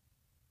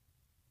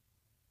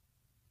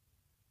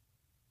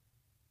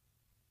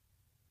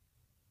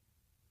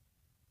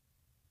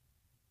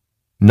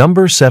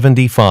 Number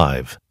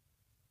 75.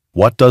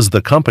 What does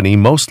the company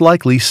most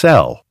likely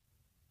sell?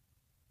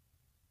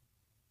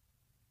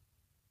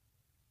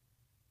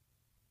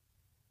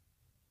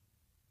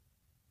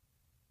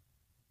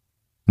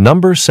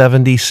 Number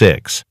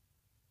 76.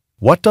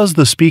 What does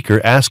the speaker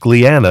ask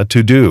Leanna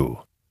to do?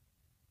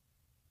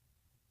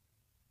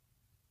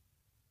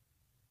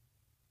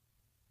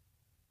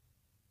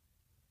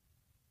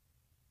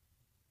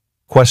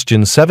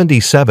 Questions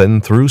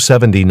 77 through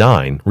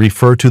 79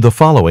 refer to the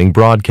following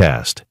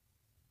broadcast.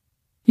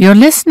 You're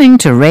listening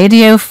to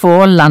Radio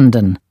 4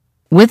 London.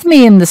 With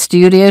me in the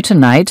studio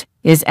tonight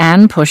is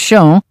Anne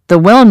Pochon, the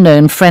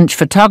well-known French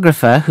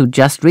photographer who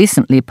just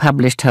recently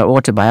published her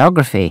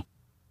autobiography.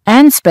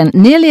 Anne spent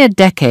nearly a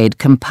decade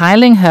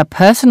compiling her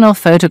personal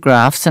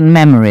photographs and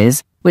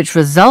memories, which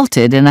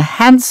resulted in a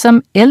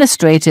handsome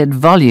illustrated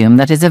volume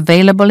that is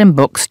available in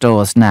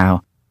bookstores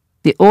now.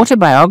 The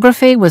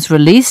autobiography was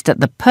released at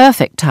the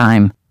perfect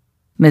time.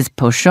 Ms.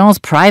 Pochon's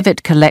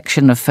private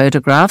collection of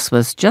photographs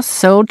was just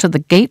sold to the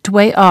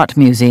Gateway Art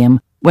Museum,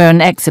 where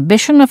an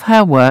exhibition of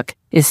her work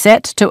is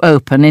set to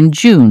open in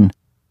June.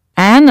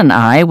 Anne and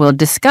I will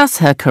discuss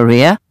her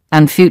career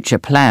and future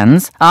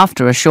plans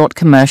after a short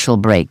commercial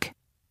break.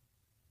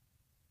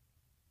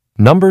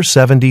 Number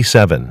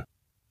 77.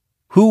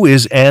 Who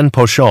is Anne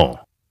Pochon?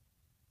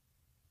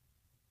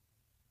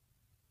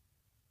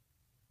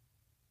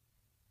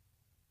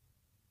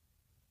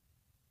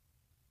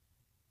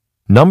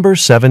 Number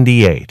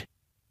 78.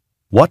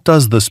 What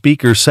does the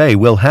speaker say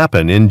will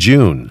happen in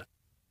June?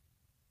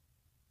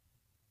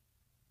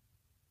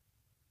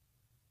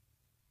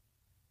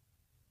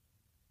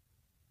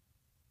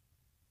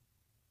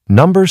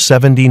 Number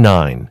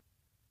 79.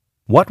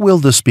 What will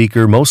the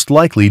speaker most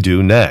likely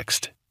do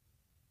next?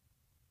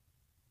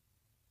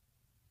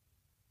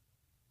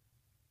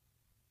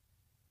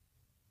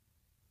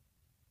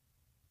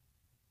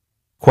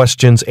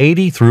 Questions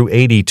 80 through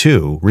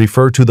 82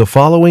 refer to the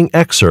following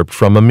excerpt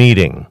from a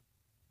meeting.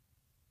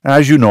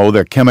 As you know,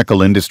 the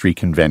chemical industry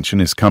convention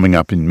is coming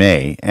up in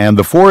May, and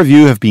the four of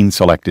you have been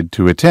selected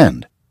to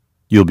attend.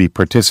 You'll be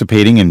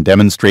participating in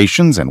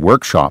demonstrations and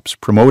workshops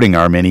promoting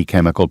our many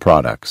chemical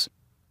products.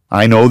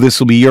 I know this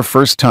will be your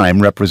first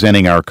time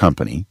representing our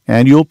company,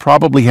 and you'll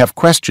probably have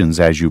questions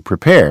as you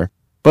prepare,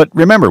 but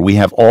remember, we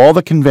have all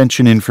the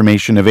convention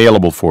information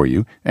available for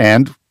you,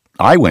 and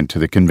I went to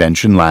the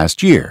convention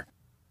last year.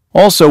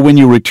 Also, when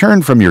you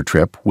return from your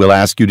trip, we'll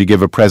ask you to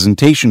give a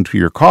presentation to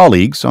your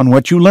colleagues on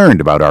what you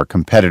learned about our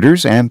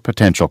competitors and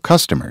potential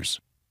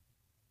customers.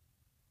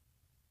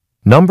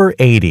 Number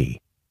 80.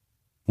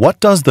 What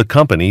does the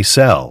company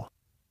sell?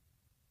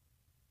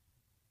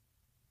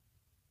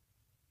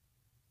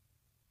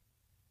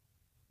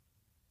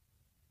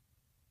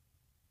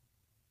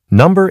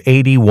 Number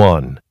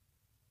 81.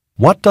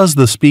 What does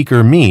the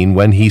speaker mean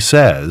when he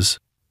says,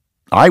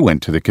 I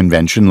went to the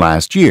convention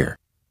last year?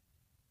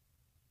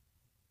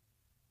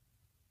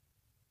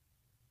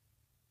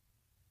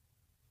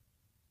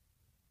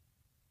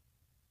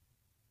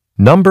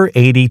 Number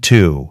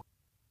 82.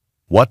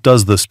 What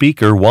does the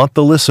speaker want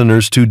the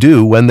listeners to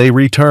do when they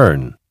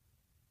return?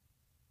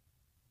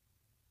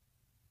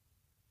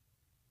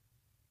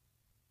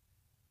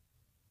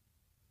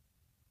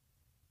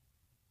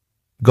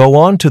 Go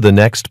on to the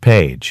next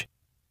page.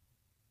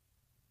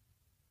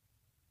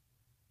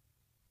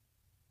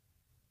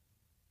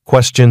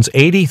 Questions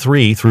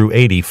 83 through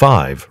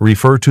 85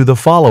 refer to the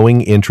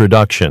following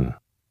introduction.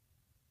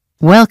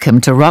 Welcome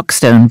to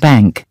Rockstone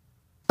Bank.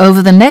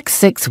 Over the next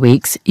 6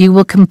 weeks, you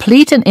will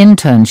complete an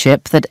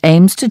internship that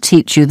aims to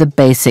teach you the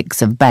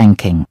basics of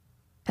banking.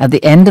 At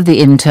the end of the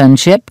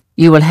internship,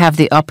 you will have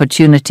the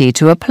opportunity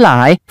to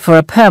apply for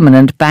a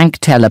permanent bank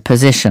teller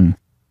position.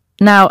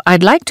 Now,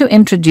 I'd like to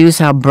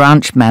introduce our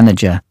branch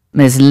manager,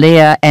 Ms.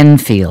 Leah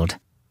Enfield.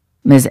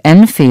 Ms.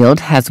 Enfield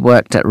has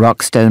worked at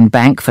Rockstone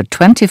Bank for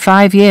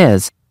 25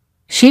 years.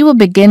 She will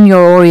begin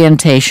your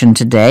orientation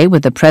today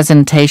with a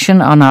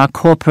presentation on our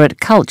corporate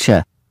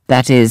culture,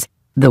 that is,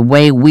 the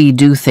way we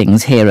do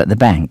things here at the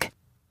bank.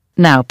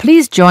 Now,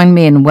 please join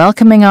me in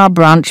welcoming our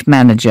branch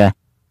manager,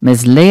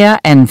 Ms. Leah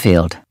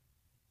Enfield.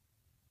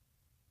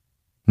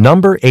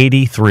 Number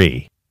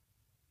 83.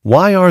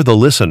 Why are the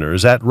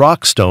listeners at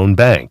Rockstone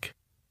Bank?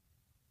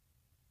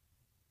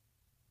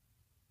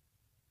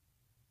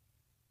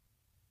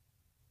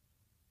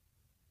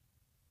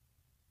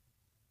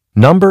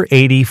 Number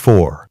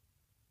 84.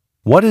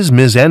 What is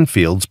Ms.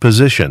 Enfield's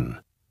position?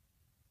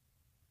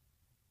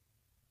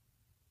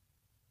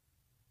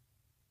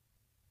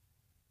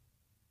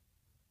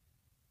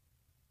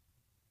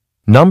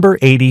 Number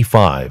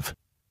 85.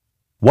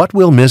 What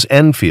will Ms.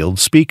 Enfield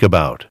speak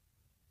about?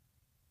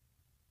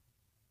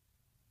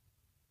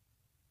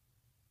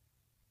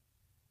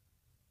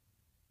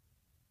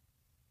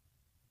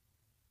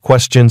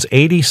 Questions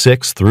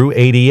 86 through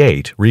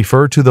 88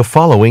 refer to the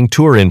following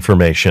tour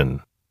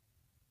information.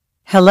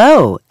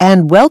 Hello,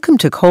 and welcome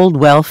to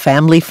Coldwell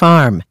Family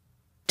Farm.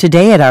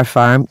 Today at our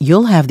farm,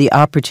 you'll have the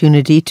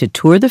opportunity to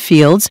tour the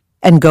fields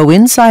and go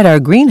inside our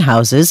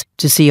greenhouses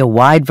to see a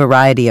wide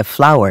variety of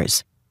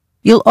flowers.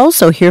 You'll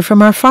also hear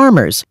from our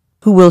farmers,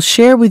 who will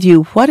share with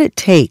you what it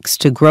takes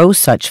to grow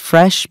such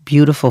fresh,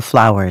 beautiful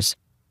flowers.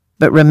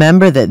 But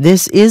remember that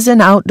this is an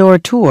outdoor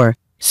tour,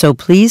 so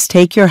please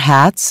take your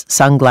hats,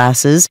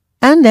 sunglasses,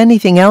 and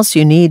anything else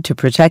you need to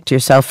protect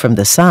yourself from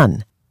the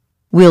sun.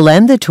 We'll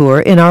end the tour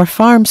in our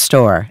farm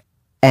store,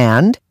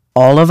 and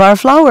all of our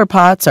flower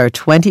pots are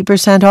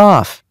 20%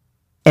 off.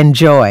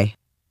 Enjoy!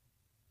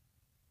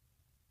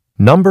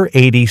 Number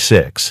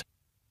 86.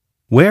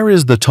 Where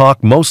is the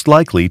talk most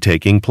likely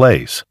taking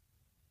place?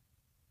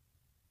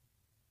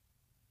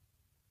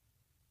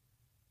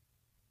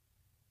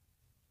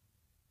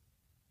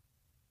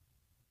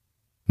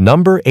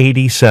 Number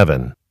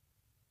 87.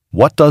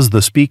 What does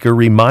the speaker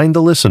remind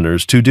the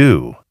listeners to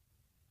do?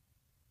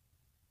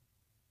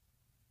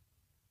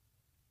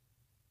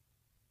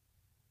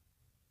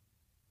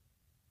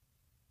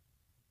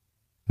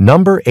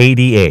 Number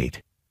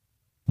 88.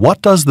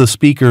 What does the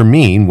speaker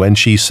mean when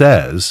she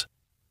says,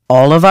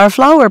 All of our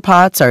flower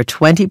pots are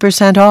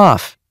 20%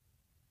 off?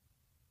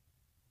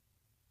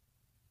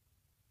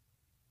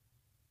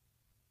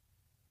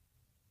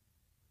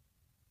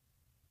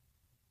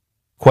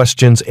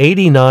 Questions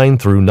 89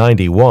 through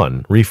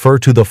 91 refer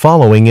to the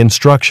following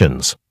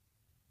instructions.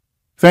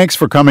 Thanks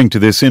for coming to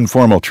this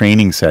informal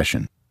training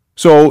session.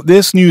 So,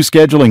 this new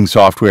scheduling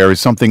software is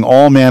something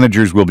all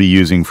managers will be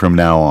using from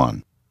now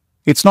on.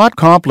 It's not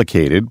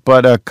complicated,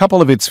 but a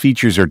couple of its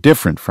features are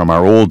different from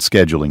our old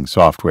scheduling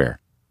software.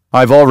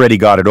 I've already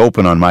got it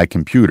open on my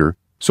computer,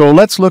 so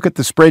let's look at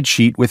the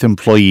spreadsheet with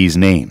employees'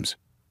 names.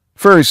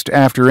 First,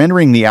 after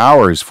entering the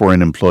hours for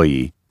an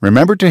employee,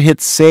 remember to hit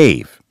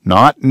Save,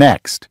 not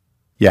Next.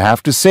 You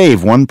have to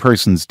save one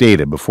person's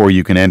data before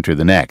you can enter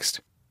the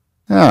next.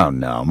 Oh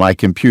no, my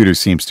computer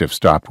seems to have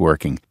stopped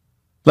working.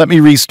 Let me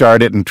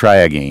restart it and try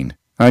again.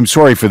 I'm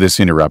sorry for this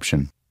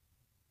interruption.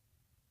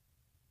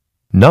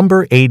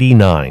 Number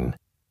 89.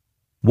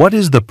 What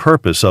is the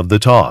purpose of the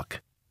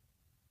talk?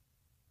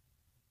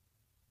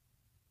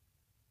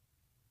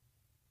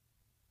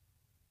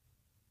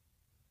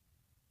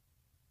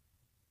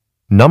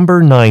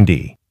 Number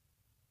 90.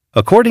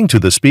 According to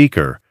the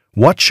speaker,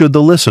 what should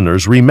the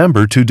listeners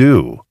remember to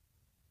do?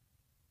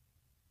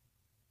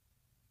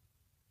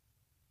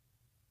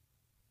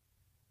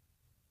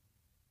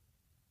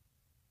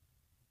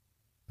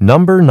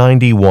 Number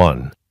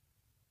 91.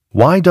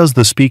 Why does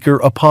the speaker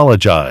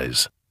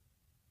apologize?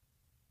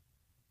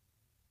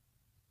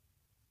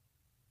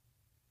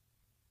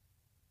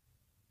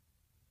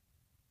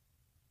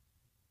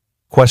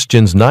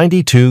 Questions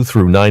 92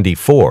 through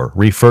 94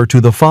 refer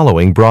to the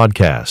following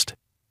broadcast.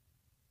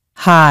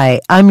 Hi,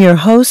 I'm your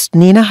host,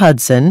 Nina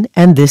Hudson,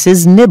 and this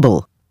is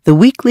Nibble, the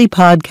weekly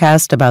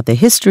podcast about the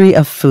history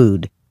of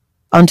food.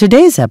 On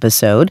today's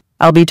episode,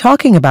 I'll be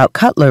talking about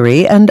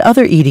cutlery and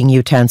other eating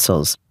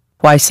utensils,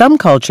 why some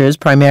cultures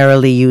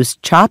primarily use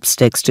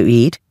chopsticks to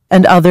eat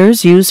and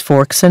others use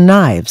forks and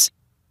knives.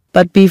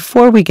 But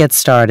before we get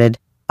started,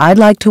 I'd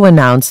like to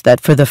announce that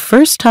for the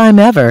first time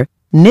ever,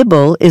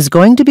 Nibble is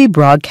going to be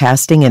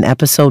broadcasting an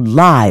episode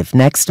live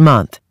next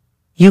month.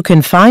 You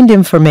can find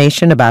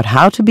information about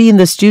how to be in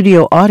the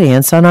studio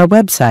audience on our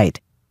website.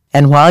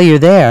 And while you're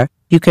there,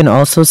 you can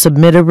also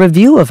submit a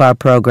review of our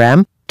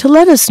program to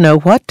let us know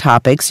what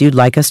topics you'd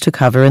like us to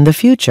cover in the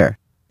future.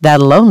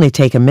 That'll only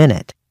take a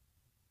minute.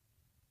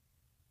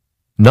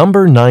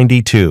 Number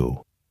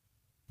 92.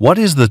 What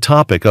is the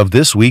topic of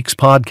this week's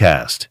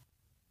podcast?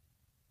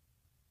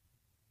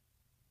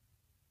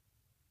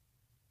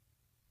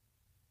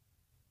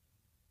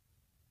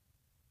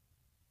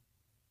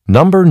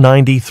 Number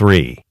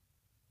 93.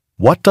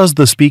 What does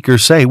the speaker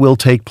say will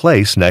take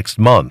place next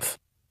month?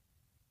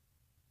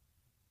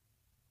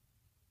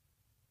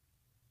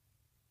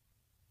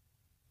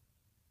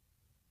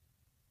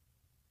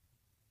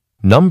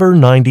 Number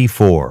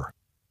 94.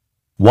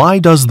 Why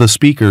does the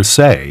speaker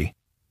say,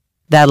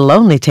 That'll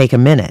only take a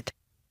minute?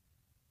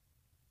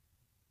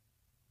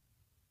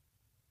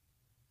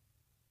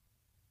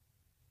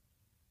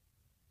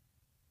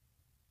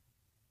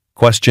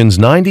 Questions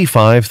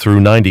 95 through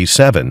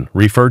 97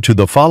 refer to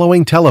the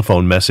following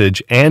telephone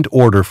message and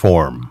order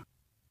form.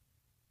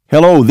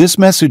 Hello, this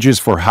message is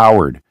for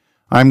Howard.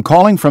 I'm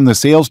calling from the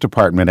sales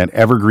department at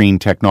Evergreen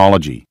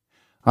Technology.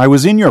 I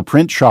was in your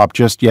print shop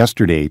just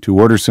yesterday to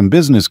order some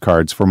business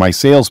cards for my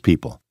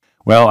salespeople.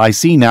 Well, I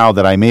see now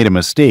that I made a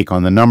mistake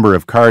on the number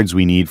of cards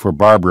we need for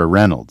Barbara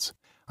Reynolds.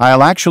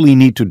 I'll actually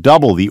need to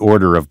double the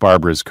order of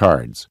Barbara's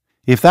cards.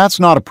 If that's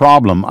not a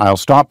problem, I'll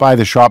stop by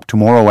the shop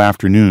tomorrow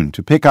afternoon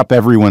to pick up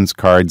everyone's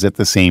cards at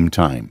the same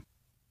time.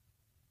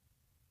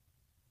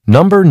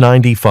 Number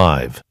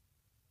 95.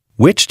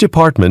 Which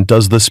department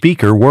does the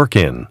speaker work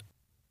in?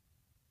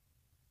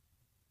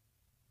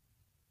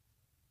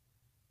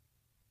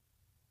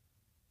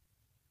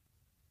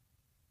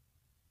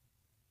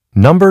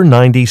 Number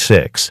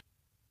 96.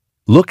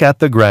 Look at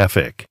the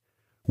graphic.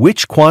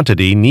 Which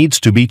quantity needs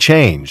to be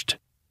changed?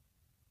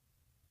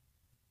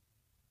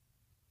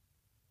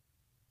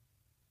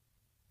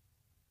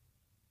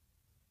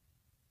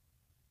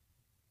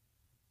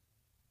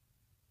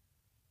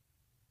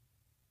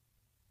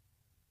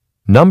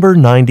 Number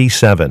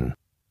 97.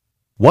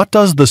 What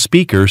does the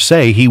speaker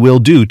say he will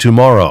do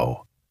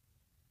tomorrow?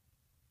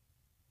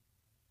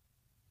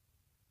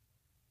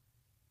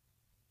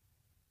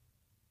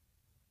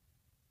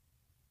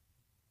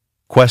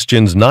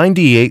 Questions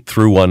 98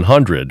 through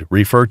 100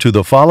 refer to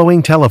the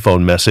following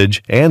telephone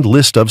message and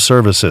list of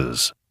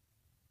services.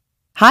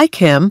 Hi,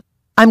 Kim.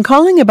 I'm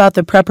calling about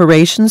the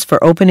preparations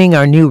for opening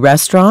our new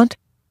restaurant.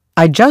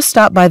 I just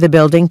stopped by the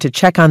building to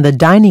check on the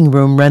dining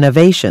room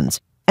renovations,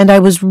 and I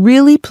was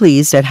really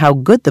pleased at how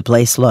good the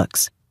place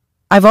looks.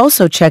 I've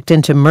also checked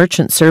into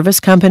merchant service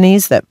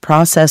companies that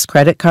process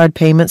credit card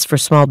payments for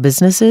small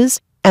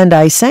businesses, and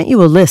I sent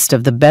you a list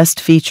of the best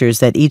features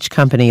that each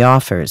company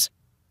offers.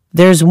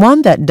 There's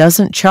one that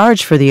doesn't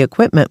charge for the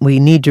equipment we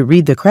need to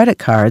read the credit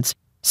cards,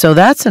 so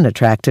that's an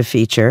attractive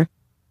feature.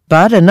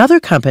 But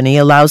another company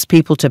allows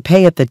people to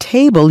pay at the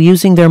table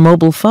using their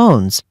mobile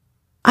phones.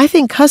 I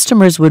think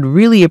customers would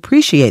really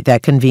appreciate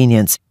that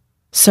convenience,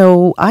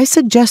 so I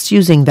suggest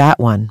using that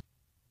one.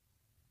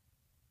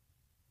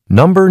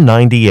 Number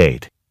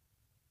 98.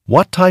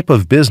 What type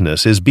of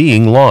business is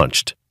being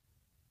launched?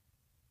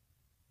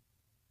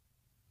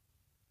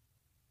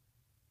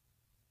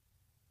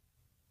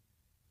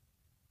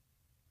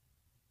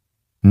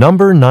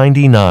 Number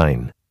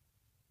 99.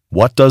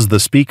 What does the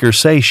speaker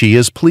say she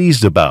is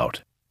pleased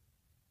about?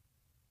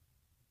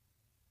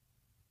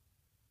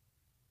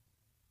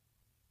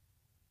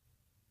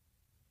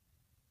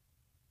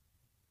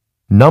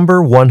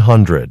 Number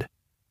 100.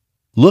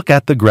 Look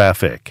at the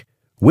graphic.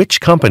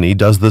 Which company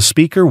does the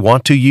speaker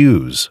want to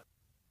use?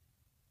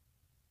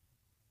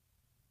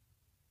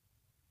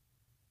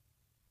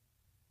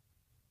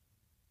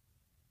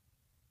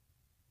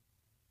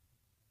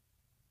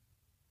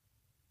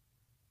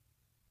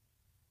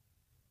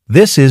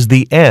 This is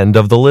the end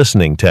of the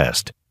listening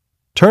test.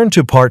 Turn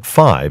to Part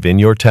 5 in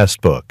your test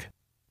book.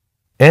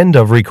 End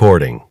of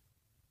recording.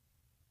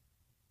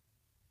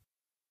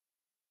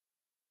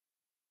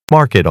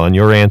 Mark it on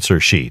your answer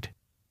sheet.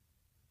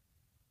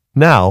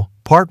 Now,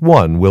 Part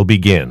 1 will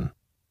begin.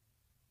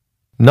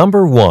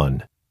 Number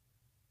 1.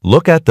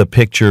 Look at the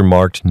picture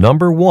marked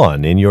number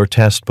 1 in your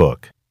test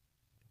book.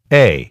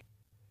 A.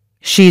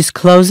 She's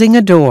closing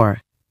a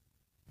door.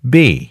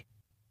 B.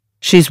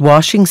 She's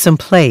washing some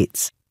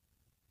plates.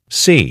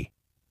 C.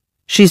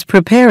 She's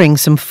preparing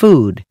some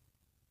food.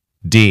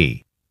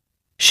 D.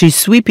 She's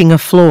sweeping a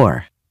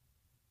floor.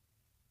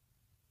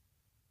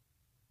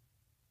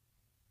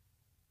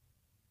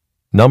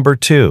 Number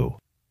 2.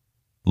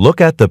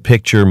 Look at the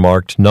picture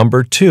marked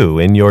number 2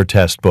 in your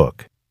test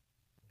book.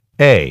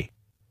 A.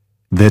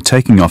 They're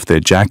taking off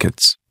their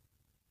jackets.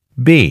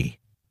 B.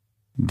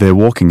 They're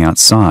walking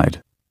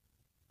outside.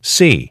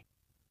 C.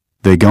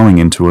 They're going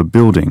into a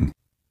building.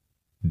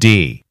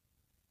 D.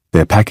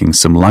 They're packing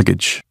some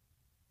luggage.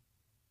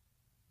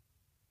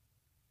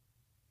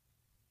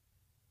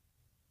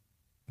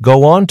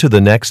 Go on to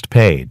the next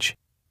page.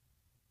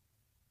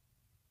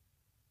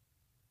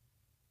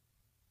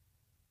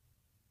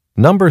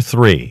 Number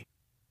 3.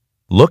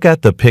 Look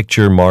at the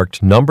picture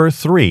marked number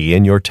 3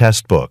 in your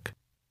test book.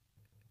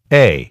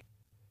 A.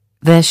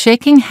 They're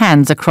shaking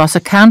hands across a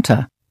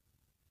counter.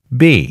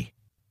 B.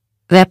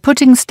 They're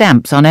putting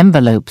stamps on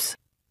envelopes.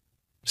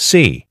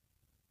 C.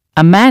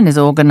 A man is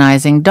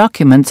organizing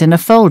documents in a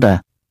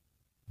folder.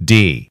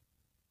 D.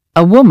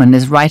 A woman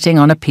is writing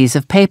on a piece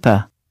of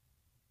paper.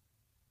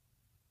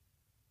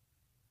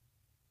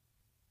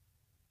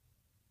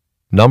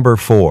 Number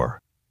 4.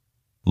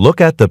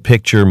 Look at the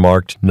picture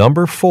marked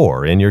number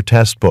 4 in your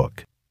test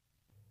book.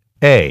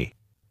 A.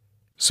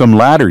 Some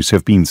ladders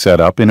have been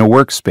set up in a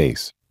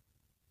workspace.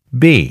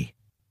 B.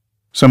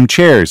 Some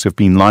chairs have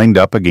been lined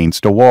up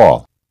against a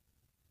wall.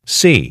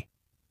 C.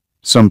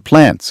 Some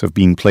plants have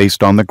been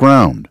placed on the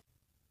ground.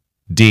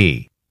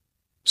 D.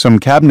 Some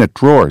cabinet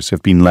drawers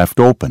have been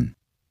left open.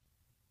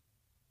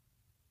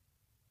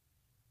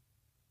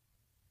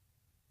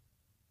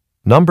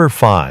 Number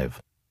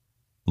 5.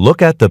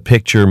 Look at the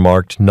picture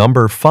marked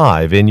number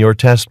 5 in your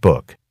test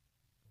book.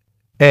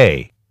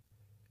 A.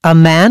 A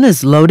man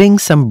is loading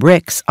some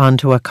bricks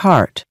onto a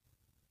cart.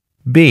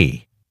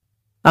 B.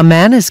 A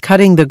man is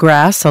cutting the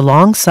grass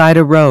alongside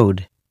a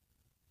road.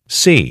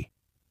 C.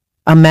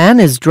 A man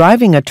is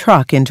driving a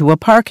truck into a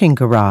parking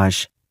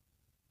garage.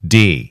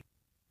 D.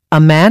 A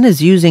man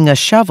is using a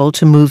shovel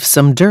to move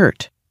some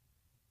dirt.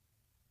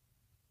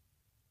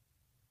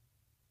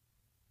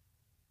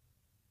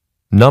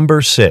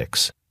 Number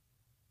 6.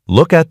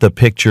 Look at the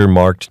picture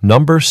marked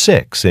number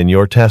 6 in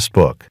your test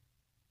book.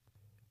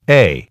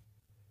 A.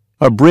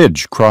 A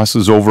bridge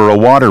crosses over a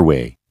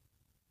waterway.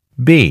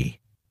 B.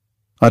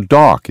 A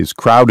dock is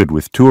crowded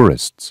with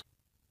tourists.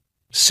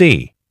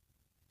 C.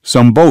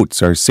 Some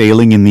boats are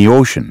sailing in the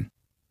ocean.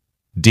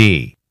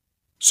 D.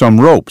 Some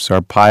ropes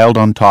are piled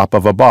on top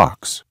of a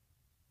box.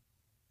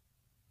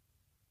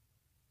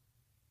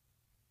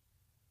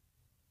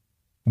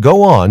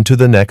 Go on to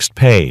the next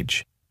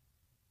page.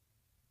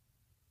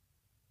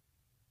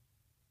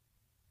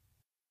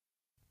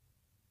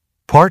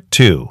 Part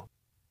 2.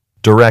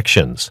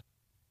 Directions.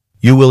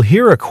 You will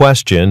hear a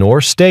question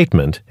or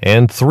statement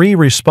and 3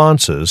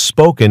 responses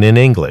spoken in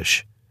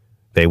English.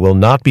 They will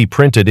not be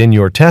printed in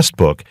your test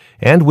book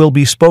and will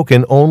be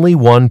spoken only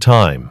one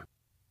time.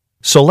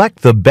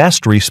 Select the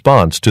best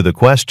response to the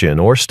question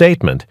or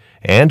statement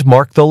and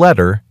mark the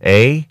letter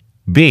A,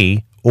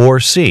 B, or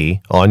C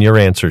on your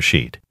answer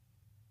sheet.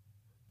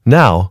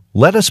 Now,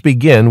 let us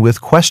begin with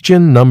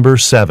question number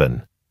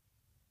 7.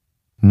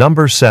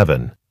 Number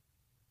 7.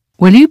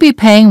 Will you be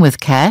paying with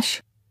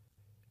cash?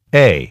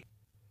 A.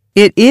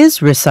 It is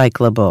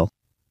recyclable.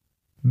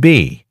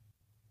 B.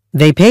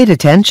 They paid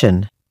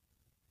attention.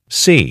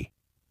 C.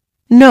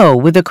 No,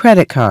 with a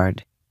credit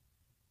card.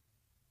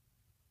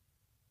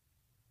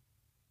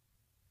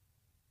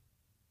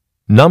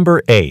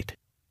 Number 8.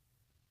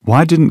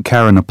 Why didn't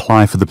Karen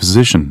apply for the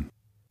position?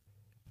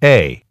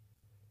 A.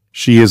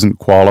 She isn't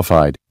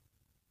qualified.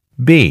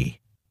 B.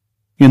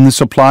 In the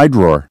supply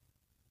drawer.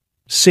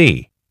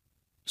 C.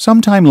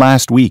 Sometime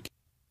last week.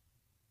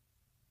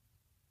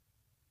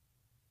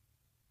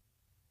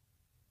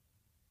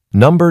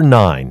 Number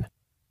 9.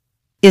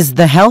 Is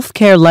the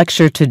healthcare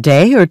lecture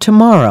today or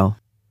tomorrow?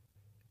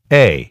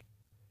 A.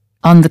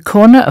 On the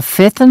corner of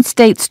 5th and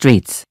State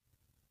Streets.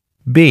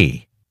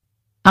 B.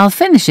 I'll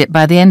finish it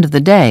by the end of the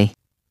day.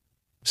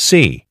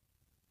 C.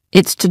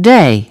 It's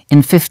today,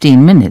 in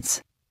 15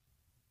 minutes.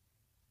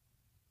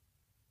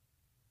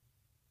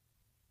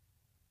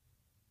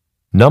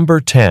 Number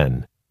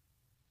 10.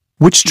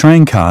 Which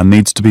train car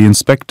needs to be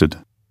inspected?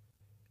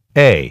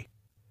 A.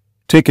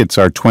 Tickets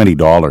are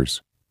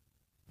 $20.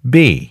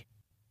 B.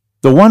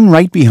 The one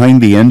right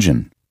behind the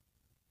engine.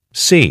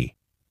 C.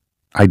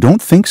 I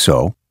don't think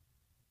so.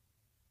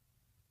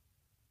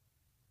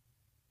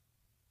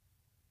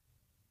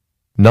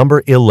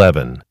 Number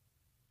 11.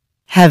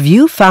 Have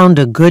you found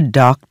a good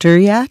doctor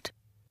yet?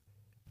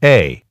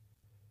 A.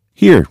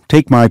 Here,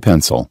 take my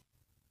pencil.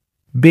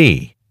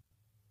 B.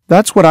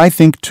 That's what I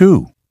think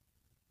too.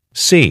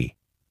 C.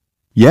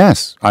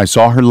 Yes, I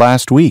saw her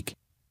last week.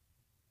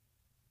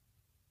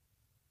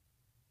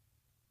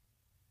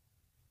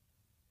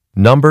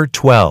 Number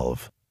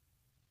 12.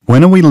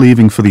 When are we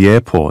leaving for the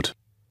airport?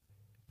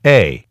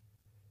 A.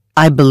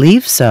 I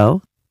believe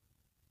so.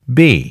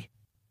 B.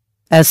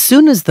 As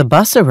soon as the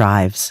bus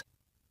arrives.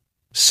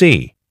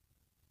 C.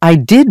 I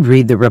did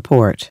read the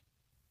report.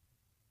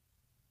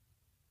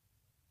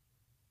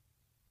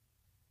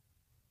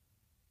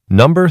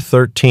 Number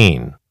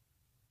 13.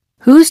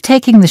 Who's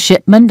taking the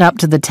shipment up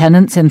to the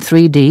tenants in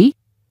 3D?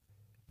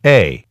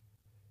 A.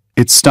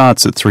 It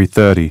starts at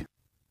 3:30.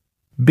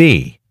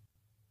 B.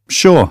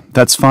 Sure,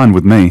 that's fine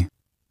with me.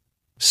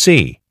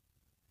 C.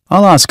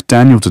 I'll ask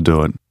Daniel to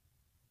do it.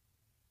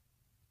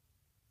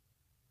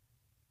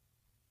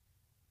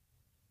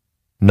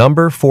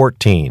 Number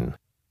 14.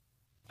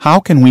 How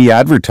can we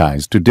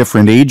advertise to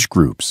different age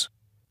groups?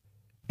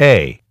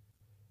 A.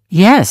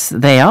 Yes,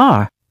 they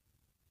are.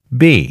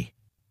 B.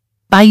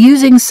 By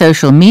using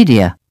social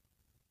media.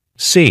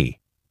 C.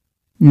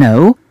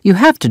 No, you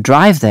have to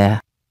drive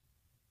there.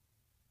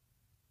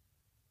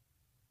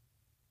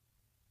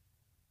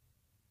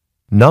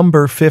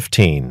 Number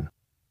 15.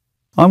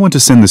 I want to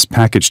send this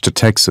package to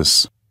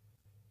Texas.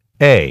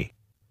 A.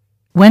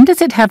 When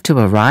does it have to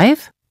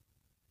arrive?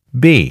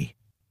 B.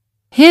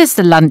 Here's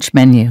the lunch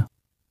menu.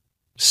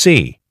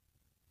 C.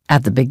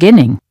 At the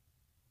beginning.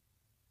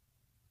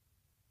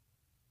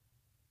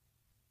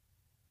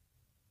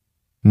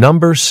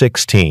 Number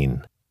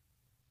 16.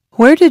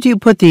 Where did you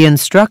put the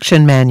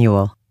instruction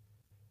manual?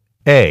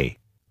 A.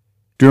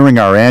 During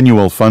our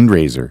annual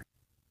fundraiser.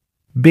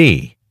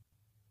 B.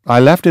 I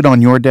left it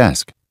on your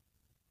desk.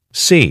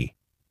 C.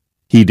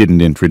 He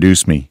didn't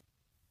introduce me.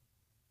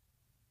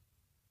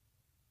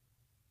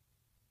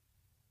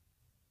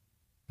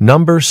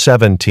 Number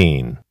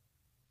 17.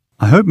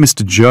 I hope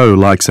Mr. Joe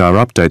likes our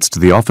updates to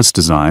the office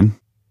design.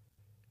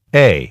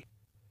 A.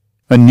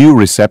 A new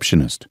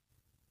receptionist.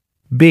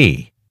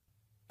 B.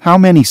 How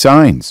many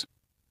signs?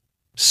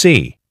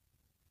 C.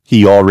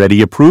 He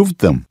already approved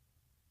them.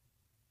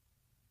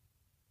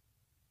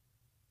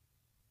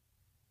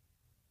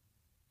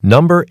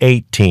 Number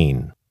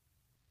 18.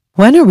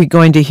 When are we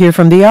going to hear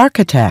from the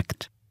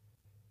architect?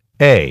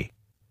 A.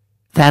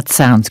 That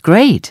sounds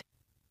great.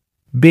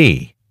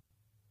 B.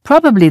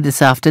 Probably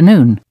this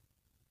afternoon.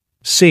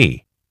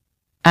 C.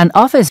 An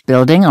office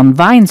building on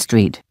Vine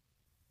Street.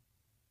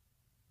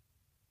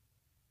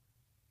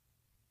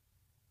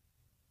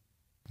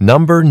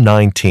 Number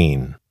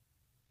 19.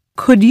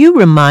 Could you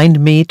remind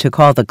me to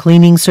call the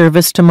cleaning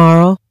service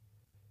tomorrow?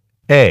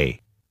 A.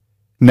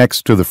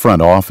 Next to the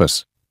front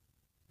office.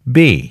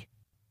 B.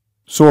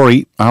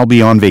 Sorry, I'll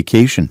be on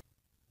vacation.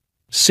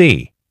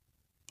 C.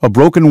 A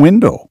broken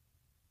window.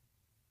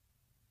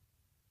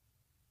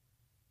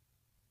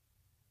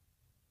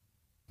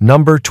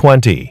 Number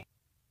 20.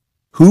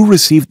 Who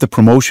received the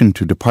promotion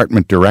to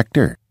department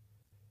director?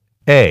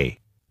 A.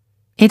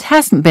 It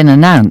hasn't been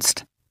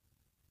announced.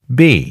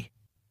 B.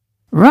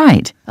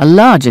 Right, a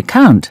large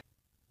account.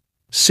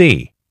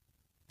 C.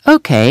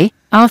 Okay,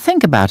 I'll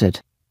think about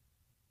it.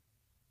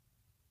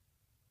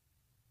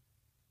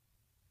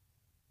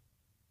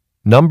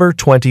 Number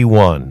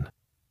 21.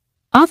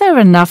 Are there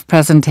enough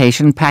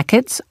presentation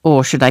packets,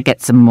 or should I get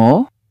some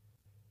more?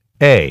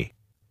 A.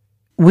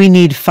 We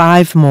need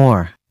 5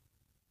 more.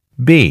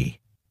 B.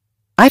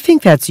 I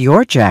think that's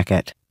your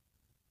jacket.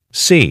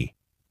 C.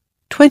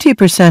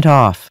 20%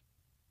 off.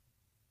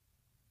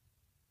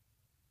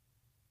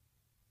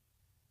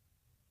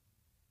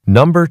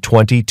 Number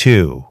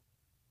 22.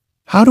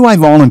 How do I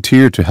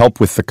volunteer to help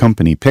with the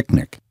company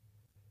picnic?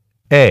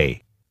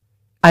 A.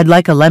 I'd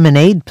like a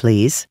lemonade,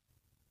 please.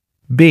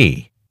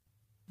 B.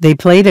 They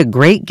played a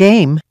great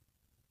game.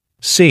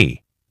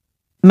 C.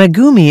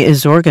 Megumi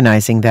is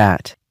organizing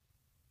that.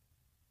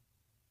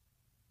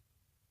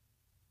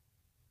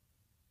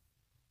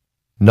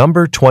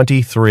 Number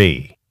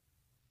 23.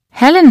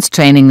 Helen's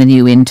training the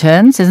new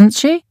interns, isn't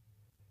she?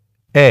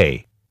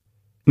 A.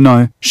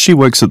 No, she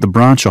works at the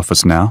branch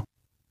office now.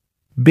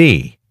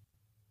 B.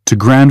 To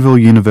Granville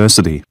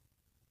University.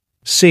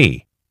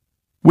 C.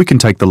 We can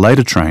take the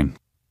later train.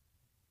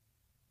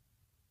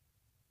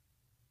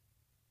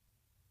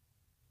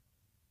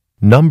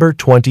 Number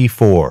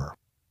 24.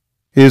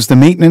 Is the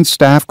maintenance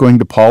staff going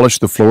to polish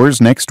the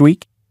floors next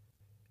week?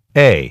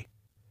 A.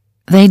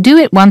 They do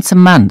it once a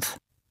month.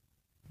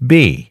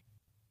 B.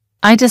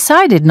 I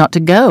decided not to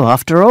go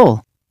after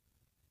all.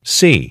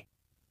 C.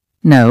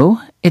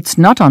 No, it's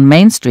not on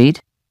Main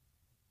Street.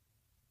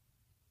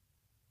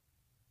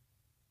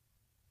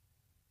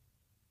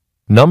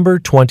 Number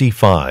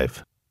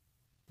 25.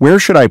 Where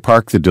should I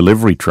park the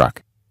delivery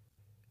truck?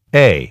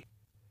 A.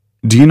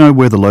 Do you know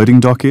where the loading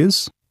dock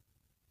is?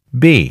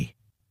 B.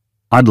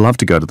 I'd love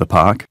to go to the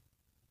park.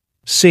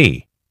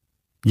 C.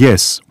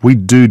 Yes, we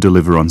do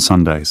deliver on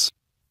Sundays.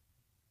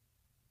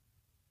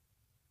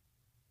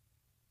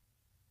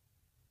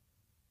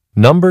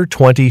 Number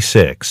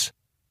 26.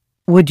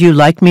 Would you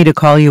like me to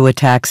call you a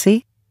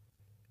taxi?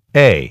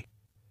 A.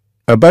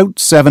 About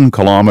 7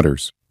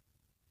 kilometers.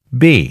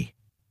 B.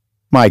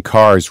 My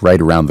car's right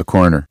around the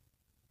corner.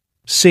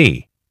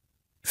 C.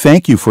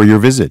 Thank you for your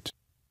visit.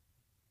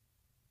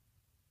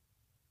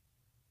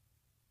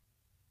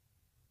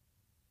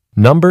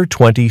 Number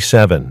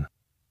 27.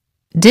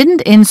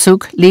 Didn't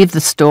Insuk leave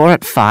the store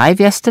at 5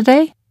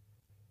 yesterday?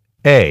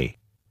 A.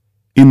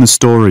 In the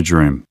storage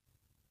room.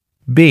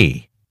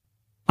 B.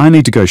 I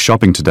need to go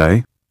shopping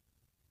today.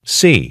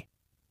 C.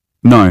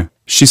 No,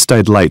 she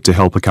stayed late to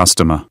help a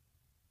customer.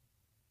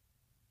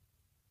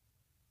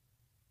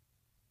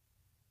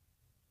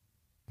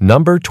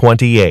 Number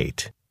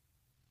 28.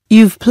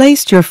 You've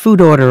placed your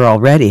food order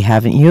already,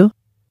 haven't you?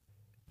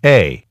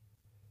 A.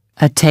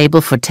 A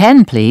table for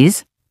 10,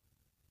 please.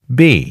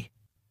 B.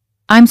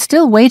 I'm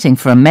still waiting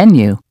for a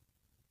menu.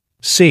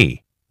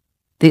 C.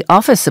 The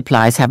office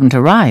supplies haven't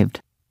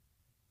arrived.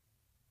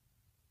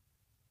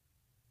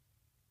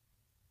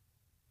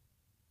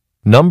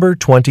 Number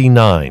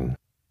 29.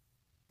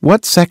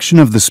 What section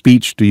of the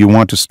speech do you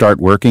want to start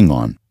working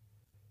on?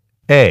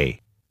 A.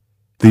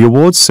 The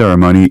awards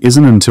ceremony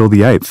isn't until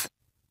the 8th.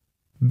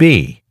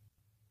 B.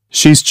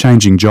 She's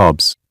changing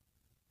jobs.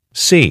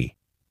 C.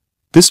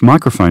 This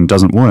microphone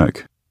doesn't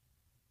work.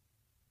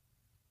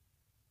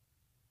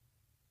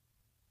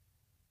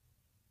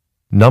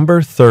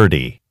 Number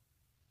 30.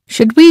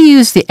 Should we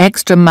use the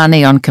extra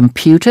money on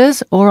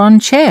computers or on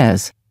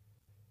chairs?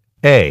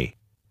 A.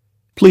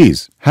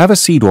 Please, have a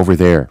seat over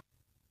there,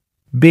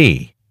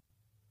 B.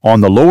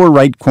 on the lower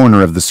right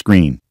corner of the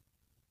screen.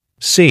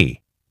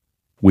 C.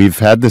 We've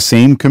had the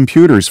same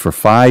computers for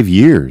 5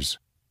 years.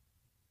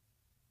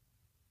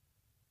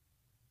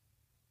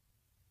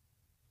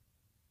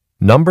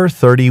 Number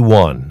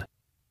 31.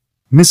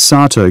 Miss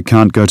Sato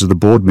can't go to the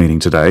board meeting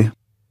today.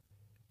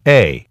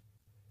 A.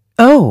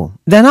 Oh,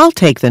 then I'll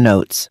take the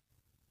notes.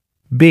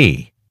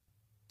 B.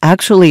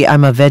 Actually,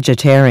 I'm a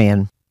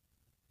vegetarian.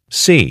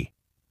 C.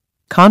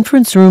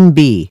 Conference room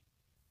B.